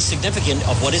is very significant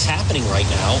of what is happening right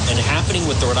now, and happening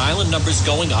with the Rhode Island numbers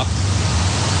going up,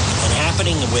 and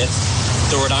happening with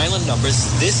the Rhode Island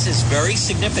numbers. This is very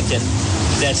significant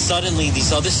that suddenly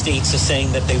these other states are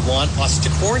saying that they want us to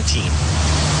quarantine.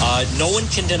 No one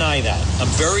can deny that. I'm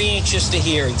very anxious to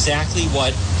hear exactly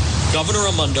what Governor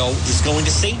Raimondo is going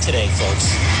to say today,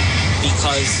 folks,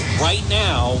 because right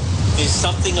now there's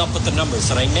something up with the numbers.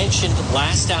 And I mentioned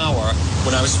last hour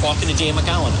when I was talking to Jay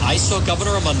McGowan, I saw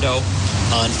Governor Raimondo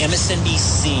on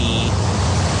MSNBC,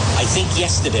 I think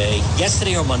yesterday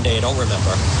or Monday, I don't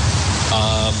remember.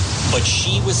 But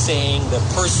she was saying, the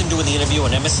person doing the interview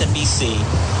on MSNBC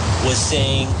was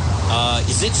saying,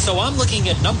 so I'm looking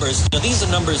at numbers. These are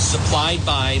numbers supplied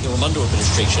by the Raimondo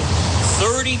administration.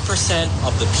 30%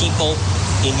 of the people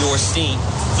in your state,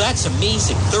 that's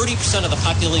amazing. 30% of the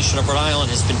population of Rhode Island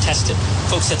has been tested.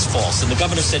 Folks, that's false. And the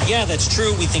governor said, yeah, that's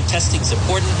true. We think testing's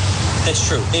important. That's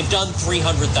true. They've done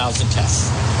 300,000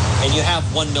 tests, and you have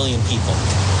 1 million people.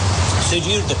 So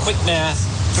you do the quick math,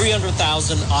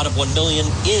 300,000 out of 1 million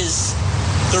is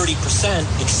 30%,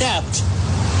 except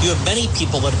you have many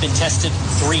people that have been tested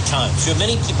 3 times. You have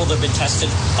many people that have been tested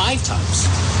 5 times.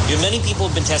 You have many people who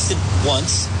have been tested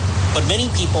once, but many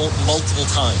people multiple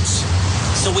times.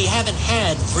 So we haven't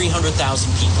had 300,000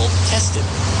 people tested.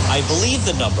 I believe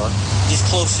the number is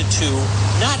closer to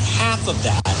not half of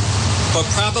that, but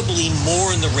probably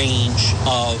more in the range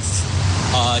of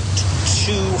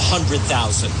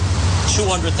 200,000.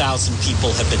 200,000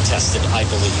 people have been tested, I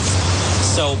believe.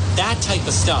 So that type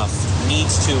of stuff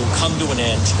needs to come to an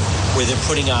end, where they're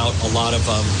putting out a lot of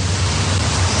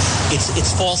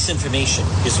it's false information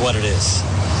is what it is.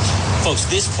 Folks,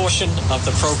 this portion of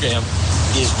the program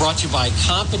is brought to you by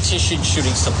Competition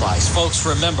Shooting Supplies. Folks,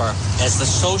 remember, as the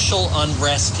social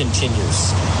unrest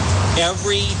continues,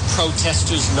 every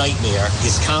protester's nightmare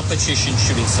is Competition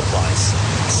Shooting Supplies.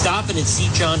 Stop in and see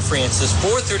John Francis,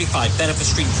 435 Benefit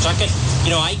Street in Pawtucket.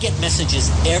 I get messages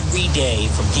every day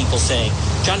from people saying,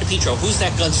 John DePietro, who's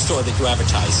that gun store that you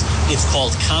advertise? It's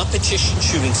called Competition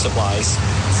Shooting Supplies,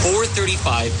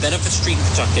 435 Benefit Street in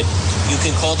Pawtucket. You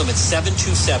can call them at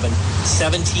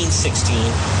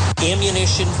 727-1716.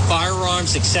 Ammunition,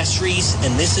 firearms, accessories,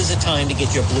 and this is a time to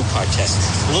get your blue card test.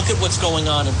 Look at what's going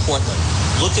on in Portland.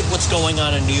 Look at what's going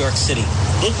on in New York City.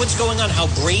 Look what's going on, how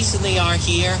brazen they are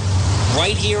here,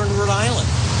 right here in Rhode Island.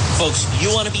 Folks,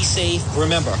 you want to be safe?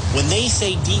 Remember, when they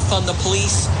say defund the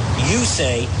police, you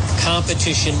say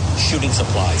competition shooting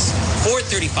supplies.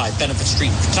 435 Benefit Street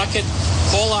in Pawtucket.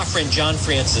 Call our friend John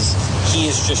Francis. He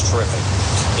is just terrific.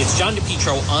 It's John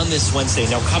DePietro on this Wednesday.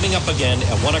 Now, coming up again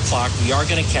at 1 o'clock, we are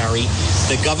going to carry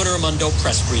the Governor Raimondo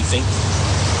press briefing.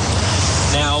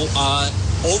 Now,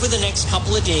 over the next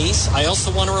couple of days, I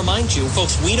also want to remind you,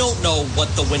 folks, we don't know what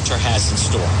the winter has in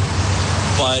store.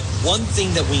 But one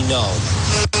thing that we know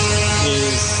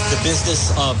is the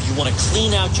business of you want to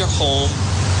clean out your home.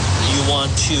 You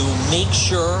want to make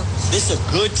sure this is a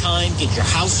good time, get your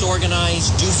house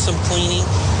organized, do some cleaning,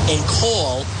 and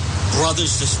call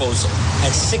Brothers Disposal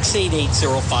at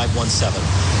 688-0517.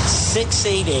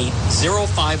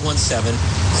 688-0517.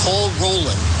 Call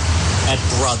Roland at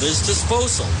Brothers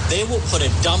Disposal. They will put a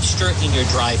dumpster in your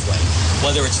driveway,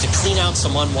 whether it's to clean out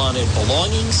some unwanted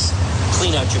belongings,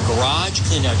 clean out your garage,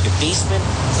 clean out your basement,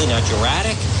 clean out your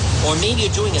attic, or maybe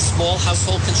you're doing a small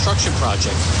household construction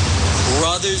project.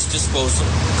 Brothers Disposal.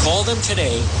 Call them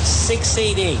today,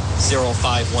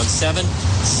 688-0517,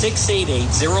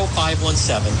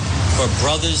 688-0517 for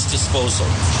Brothers Disposal.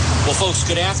 Well, folks,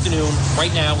 good afternoon.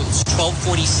 Right now, it's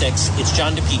 12:46. It's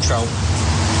John DePietro.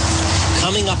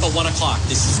 Coming up at 1 o'clock,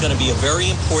 this is going to be a very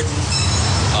important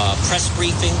press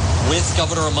briefing with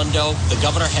Governor Raimondo. The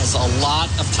governor has a lot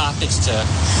of topics to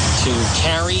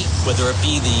carry, whether it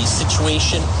be the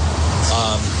situation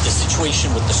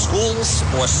with the schools,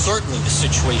 or certainly the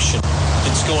situation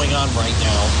that's going on right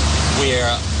now,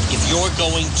 where if you're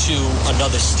going to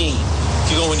another state,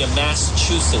 if you're going to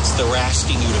Massachusetts, they're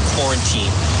asking you to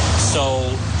quarantine.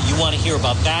 So you want to hear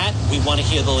about that. We want to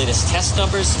hear the latest test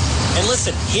numbers. And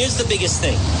listen, here's the biggest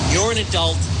thing. You're an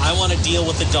adult. I want to deal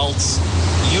with adults.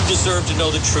 You deserve to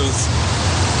know the truth.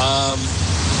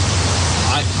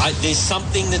 There's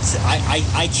something that's...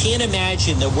 I can't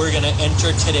imagine that we're going to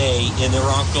enter today and there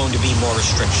aren't going to be more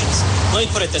restrictions. Let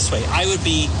me put it this way. I would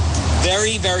be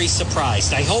very, very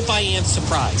surprised. I hope I am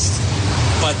surprised.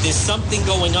 But there's something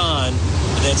going on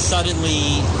that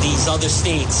suddenly these other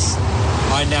states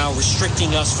are now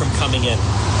restricting us from coming in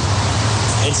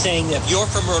and saying that if you're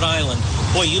from Rhode Island,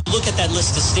 boy, you look at that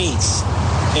list of states,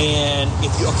 and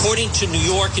if you, according to New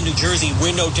York and New Jersey,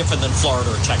 we're no different than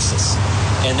Florida or Texas,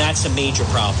 and that's a major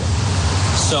problem.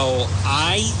 So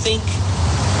I think,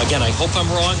 again, I hope I'm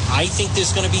wrong, I think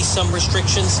there's going to be some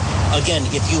restrictions. Again,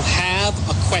 if you have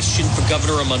a question for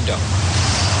Governor Raimondo,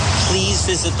 please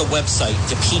visit the website,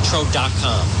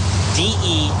 depetro.com,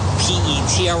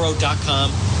 DEPETRO.com.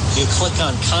 You click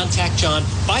on Contact John.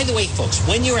 By the way, folks,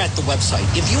 when you're at the website,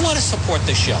 if you want to support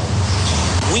the show,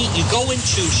 you go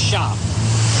into Shop,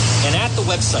 and at the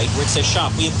website where it says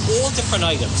Shop, we have all different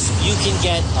items. You can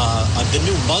get the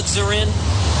new mugs are in.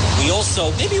 We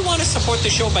also, maybe you want to support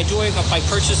the show by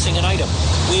purchasing an item.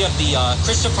 We have the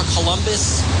Christopher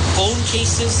Columbus phone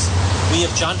cases. We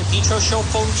have John DePietro Show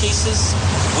phone cases.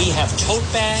 We have tote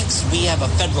bags. We have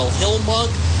a Federal Hill mug.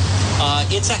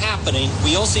 It's a happening.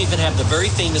 We also even have the very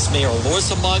famous Mayor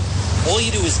Lorza mug. All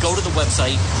you do is go to the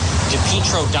website,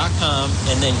 depetro.com,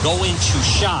 and then go into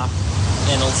Shop,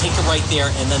 and it'll take it right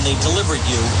there, and then they deliver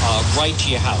you right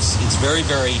to your house. It's very,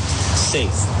 very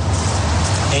safe.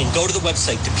 And go to the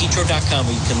website, depetro.com,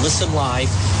 where you can listen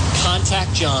live,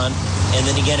 contact John, and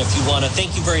then again, if you want to,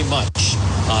 thank you very much,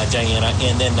 Diana,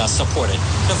 and then support it.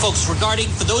 Now, folks, for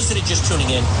those that are just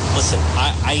tuning in, listen,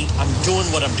 I'm doing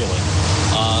what I'm doing.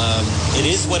 It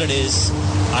is what it is.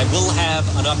 I will have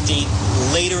an update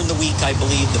later in the week, I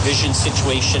believe, the vision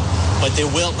situation. But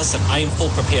listen, I am full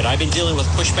prepared. I've been dealing with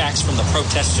pushbacks from the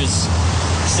protesters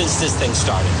since this thing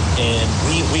started. And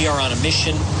we are on a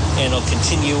mission, and it'll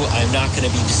continue. I'm not going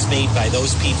to be dismayed by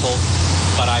those people.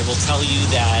 But I will tell you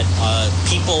that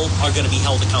people are going to be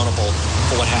held accountable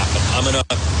for what happened. I'm going to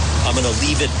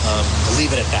leave it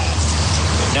at that.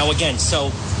 Now, again, so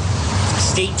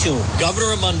stay tuned.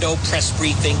 Governor Raimondo press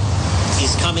briefing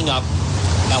is coming up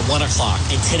at 1 o'clock.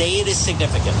 And today it is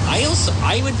significant. I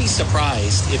would be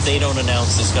surprised if they don't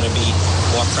announce there's going to be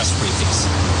more press briefings.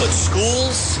 But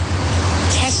schools,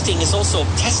 testing is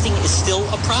still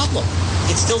a problem.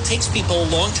 It still takes people a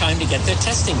long time to get their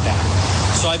testing back.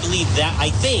 So I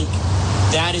think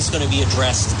that is going to be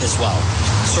addressed as well.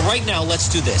 So right now, let's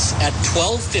do this. At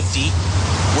 12:50,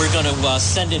 we're going to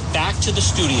send it back to the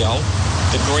studio.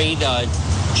 The great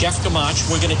Jeff Gamach.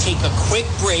 We're going to take a quick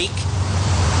break.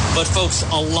 But, folks,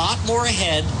 a lot more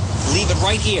ahead. Leave it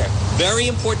right here. Very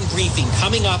important briefing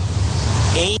coming up.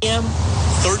 AM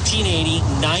 1380,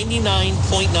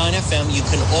 99.9 FM. You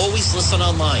can always listen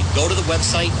online. Go to the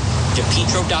website,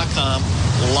 depetro.com.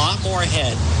 A lot more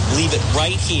ahead. Leave it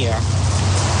right here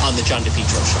on the John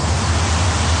DePietro Show.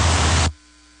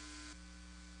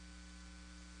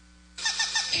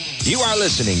 You are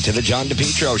listening to the John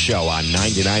DePietro Show on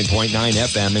 99.9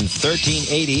 FM and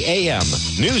 1380 AM.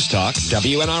 News Talk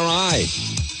WNRI.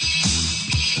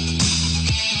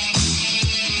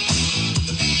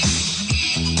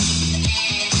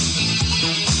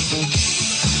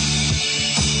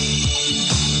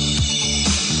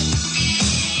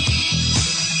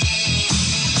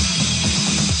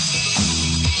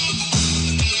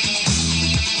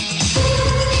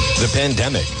 The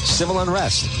pandemic, civil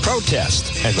unrest,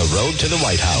 protest, and the road to the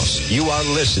White House. You are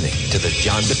listening to the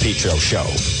John DePietro Show.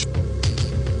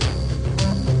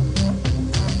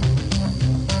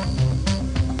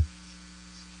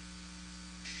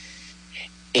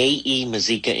 AE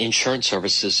Mazika Insurance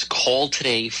Services. Call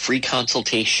today, free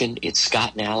consultation. It's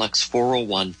Scott and Alex,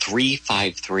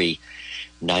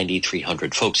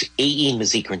 401-353-9300. Folks, AE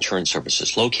Mazika Insurance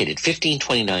Services, located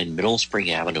 1529 Middle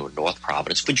Spring Avenue in North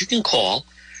Providence. But you can call,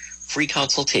 free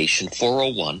consultation,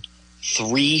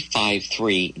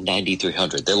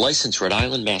 401-353-9300. They're licensed Rhode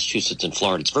Island, Massachusetts, and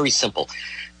Florida. It's very simple.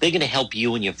 They're going to help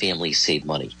you and your family save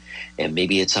money. And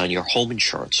maybe it's on your home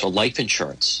insurance or life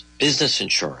insurance, business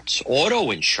insurance,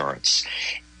 auto insurance.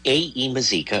 AE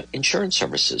Mazika Insurance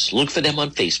Services. Look for them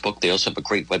on Facebook. They also have a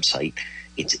great website.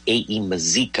 It's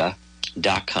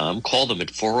aemazika.com. Call them at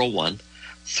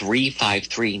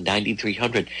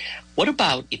 401-353-9300. What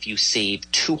about if you save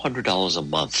 $200 a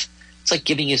month? It's like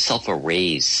giving yourself a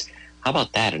raise. How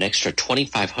about that? An extra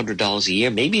 $2,500 a year,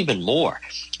 maybe even more.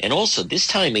 And also, this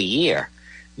time of year,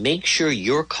 make sure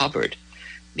you're covered.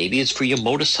 Maybe it's for your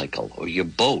motorcycle or your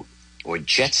boat or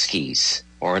jet skis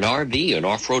or an RV, an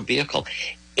off-road vehicle.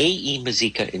 AE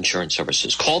Mazika Insurance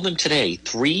Services. Call them today,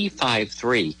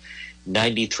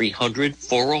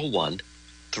 353-9300,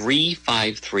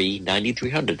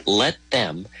 401-353-9300. Let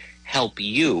them help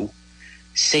you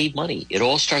save money. It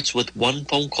all starts with one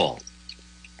phone call.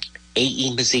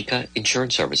 AE Mazika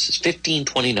Insurance Services,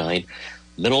 1529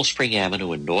 Middle Spring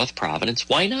Avenue in North Providence.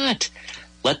 Why not?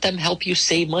 Let them help you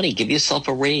save money. Give yourself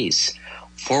a raise.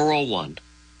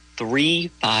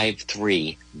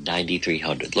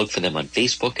 401-353-9300. Look for them on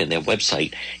Facebook, and their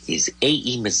website is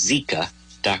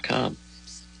aemazika.com.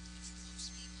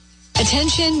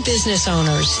 Attention business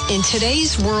owners. In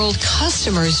today's world,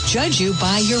 customers judge you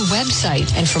by your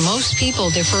website. And for most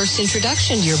people, their first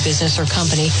introduction to your business or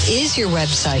company is your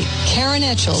website. Karen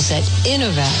Etchels at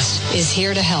Innovast is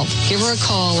here to help. Give her a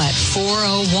call at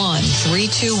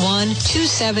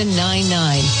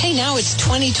 401-321-2799. Hey, now it's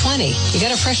 2020. You got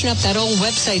to freshen up that old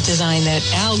website design that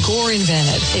Al Gore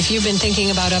invented. If you've been thinking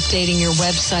about updating your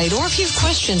website, or if you have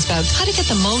questions about how to get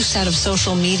the most out of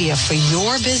social media for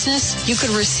your business, you could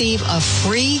receive a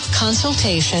free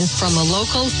consultation from a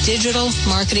local digital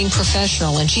marketing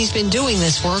professional, and she's been doing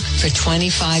this work for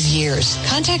 25 years.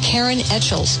 Contact Karen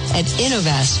Etchels at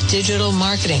Innovast Digital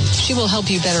Marketing. She will help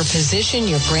you better position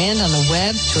your brand on the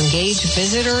web to engage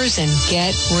visitors and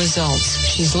get results.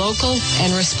 She's local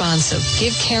and responsive.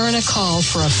 Give Karen a call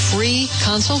for a free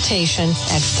consultation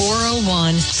at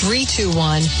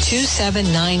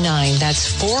 401-321-2799. That's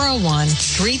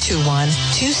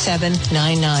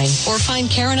 401-321-2799. Or find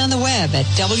Karen on the web at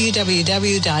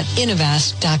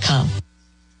www.innovast.com.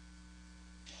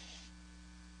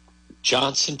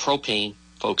 Johnson Propane.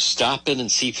 Folks, stop in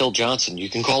and see Phil Johnson. You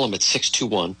can call him at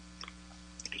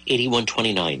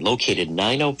 621-8129, located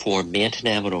 904 Manton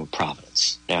Avenue in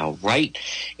Providence. Now, right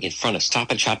in front of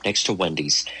Stop and Shop next to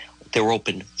Wendy's. They're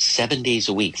open 7 days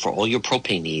a week for all your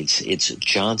propane needs. It's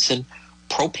Johnson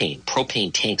Propane.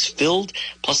 Propane tanks filled,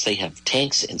 plus they have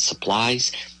tanks and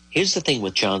supplies. Here's the thing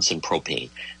with Johnson Propane.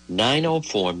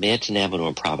 904 Manton Avenue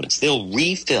in Providence. They'll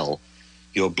refill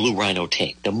your Blue Rhino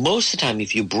tank. Now, most of the time,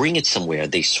 if you bring it somewhere,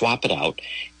 they swap it out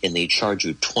and they charge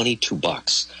you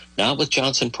 $22. Not with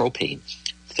Johnson Propane.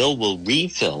 Phil will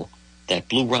refill that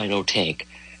Blue Rhino tank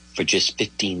for just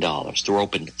 $15. They're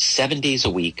open 7 days a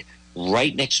week,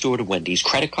 right next door to Wendy's.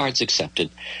 Credit cards accepted,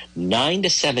 9 to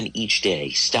 7 each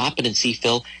day. Stop in and see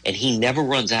Phil, and he never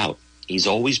runs out. He's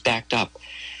always backed up.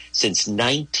 Since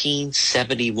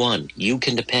 1971, you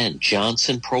can depend.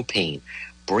 Johnson Propane.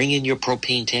 Bring in your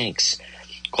propane tanks.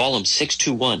 Call him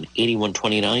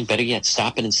 621-8129. Better yet,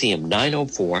 stop in and see him.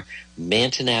 904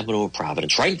 Manton Avenue in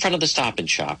Providence, right in front of the Stop and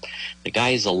Shop. The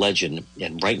guy is a legend,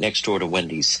 and right next door to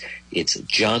Wendy's, it's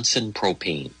Johnson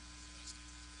Propane.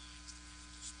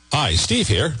 Hi, Steve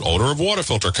here, owner of Water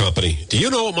Filter Company. Do you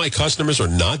know what my customers are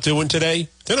not doing today?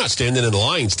 They're not standing in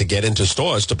lines to get into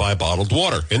stores to buy bottled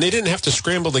water, and they didn't have to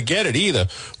scramble to get it either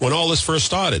when all this first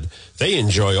started. They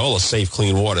enjoy all the safe,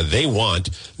 clean water they want,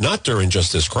 not during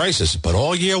just this crisis, but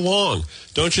all year long.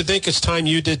 Don't you think it's time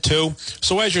you did too?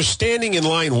 So as you're standing in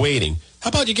line waiting, How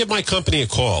about you give my company a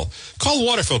call? Call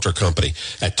Water Filter Company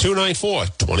at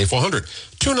 294-2400.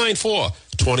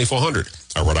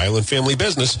 294-2400. A Rhode Island family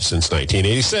business since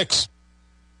 1986.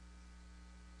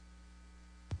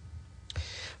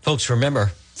 Folks,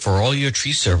 remember, for all your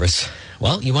tree service,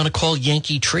 well, you want to call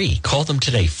Yankee Tree. Call them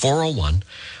today,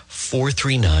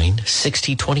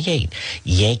 401-439-6028.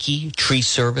 Yankee Tree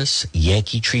Service,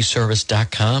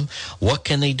 yankeetreeservice.com. What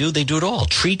can they do? They do it all.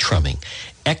 Tree trimming.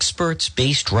 Experts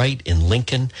based right in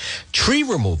Lincoln. Tree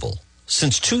removal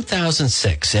since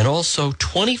 2006, and also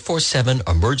 24/7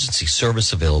 emergency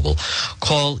service available.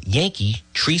 Call Yankee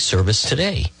Tree Service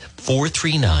today,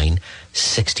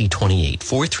 439-6028.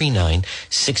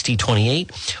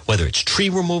 439-6028. Whether it's tree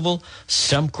removal,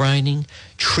 stump grinding,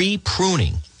 tree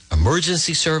pruning,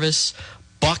 emergency service,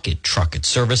 bucket trucket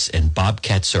service, and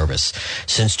bobcat service.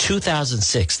 Since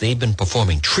 2006, they've been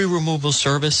performing tree removal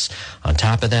service. On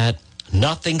top of that,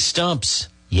 nothing stumps.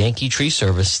 Yankee Tree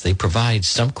Service, they provide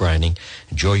stump grinding.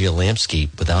 Enjoy your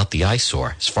landscape without the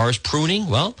eyesore. As far as pruning,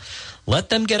 well, let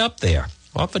them get up there.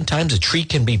 Oftentimes a tree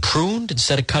can be pruned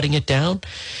instead of cutting it down.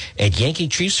 At Yankee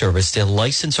Tree Service, their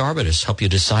licensed arborists help you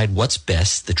decide what's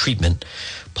best, the treatment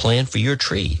plan for your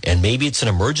tree. And maybe it's an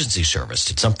emergency service.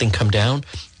 Did something come down?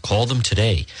 Call them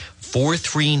today.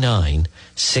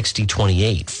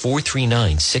 439-6028.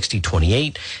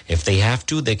 439-6028. If they have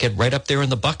to, they get right up there in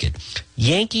the bucket.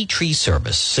 Yankee Tree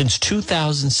Service, since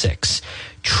 2006.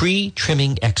 Tree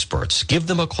trimming experts. Give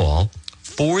them a call,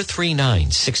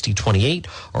 439-6028,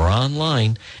 or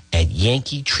online at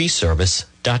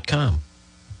yankeetreeservice.com.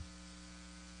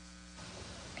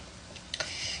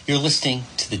 You're listening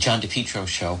to the John DePietro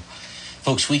Show.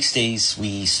 Folks, weekdays,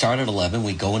 we start at 11.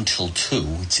 We go until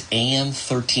 2. It's AM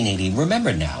 1380.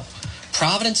 Remember now,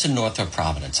 Providence and North of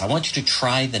Providence, I want you to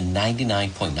try the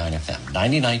 99.9 FM.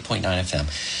 99.9 FM.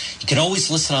 You can always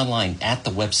listen online at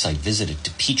the website. Visit it,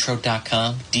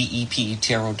 DePietro.com,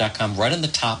 DEPETRO.com. Right on the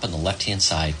top on the left-hand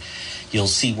side, you'll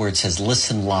see where it says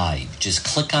Listen Live. Just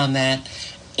click on that.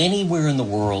 Anywhere in the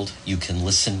world, you can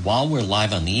listen while we're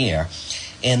live on the air.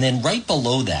 And then right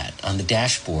below that, on the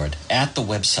dashboard at the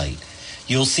website,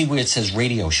 you'll see where it says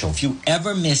Radio Show. If you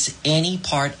ever miss any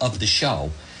part of the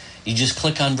show, you just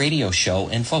click on Radio Show,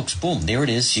 and folks, boom, there it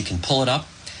is. You can pull it up.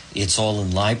 It's all in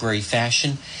library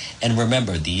fashion. And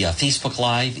remember, the Facebook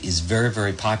Live is very,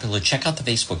 very popular. Check out the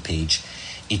Facebook page.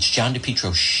 It's John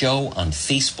DePietro Show on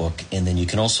Facebook, and then you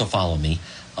can also follow me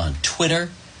on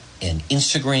Twitter and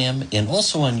Instagram, and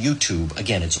also on YouTube.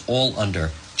 Again, it's all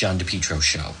under John DePietro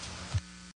Show.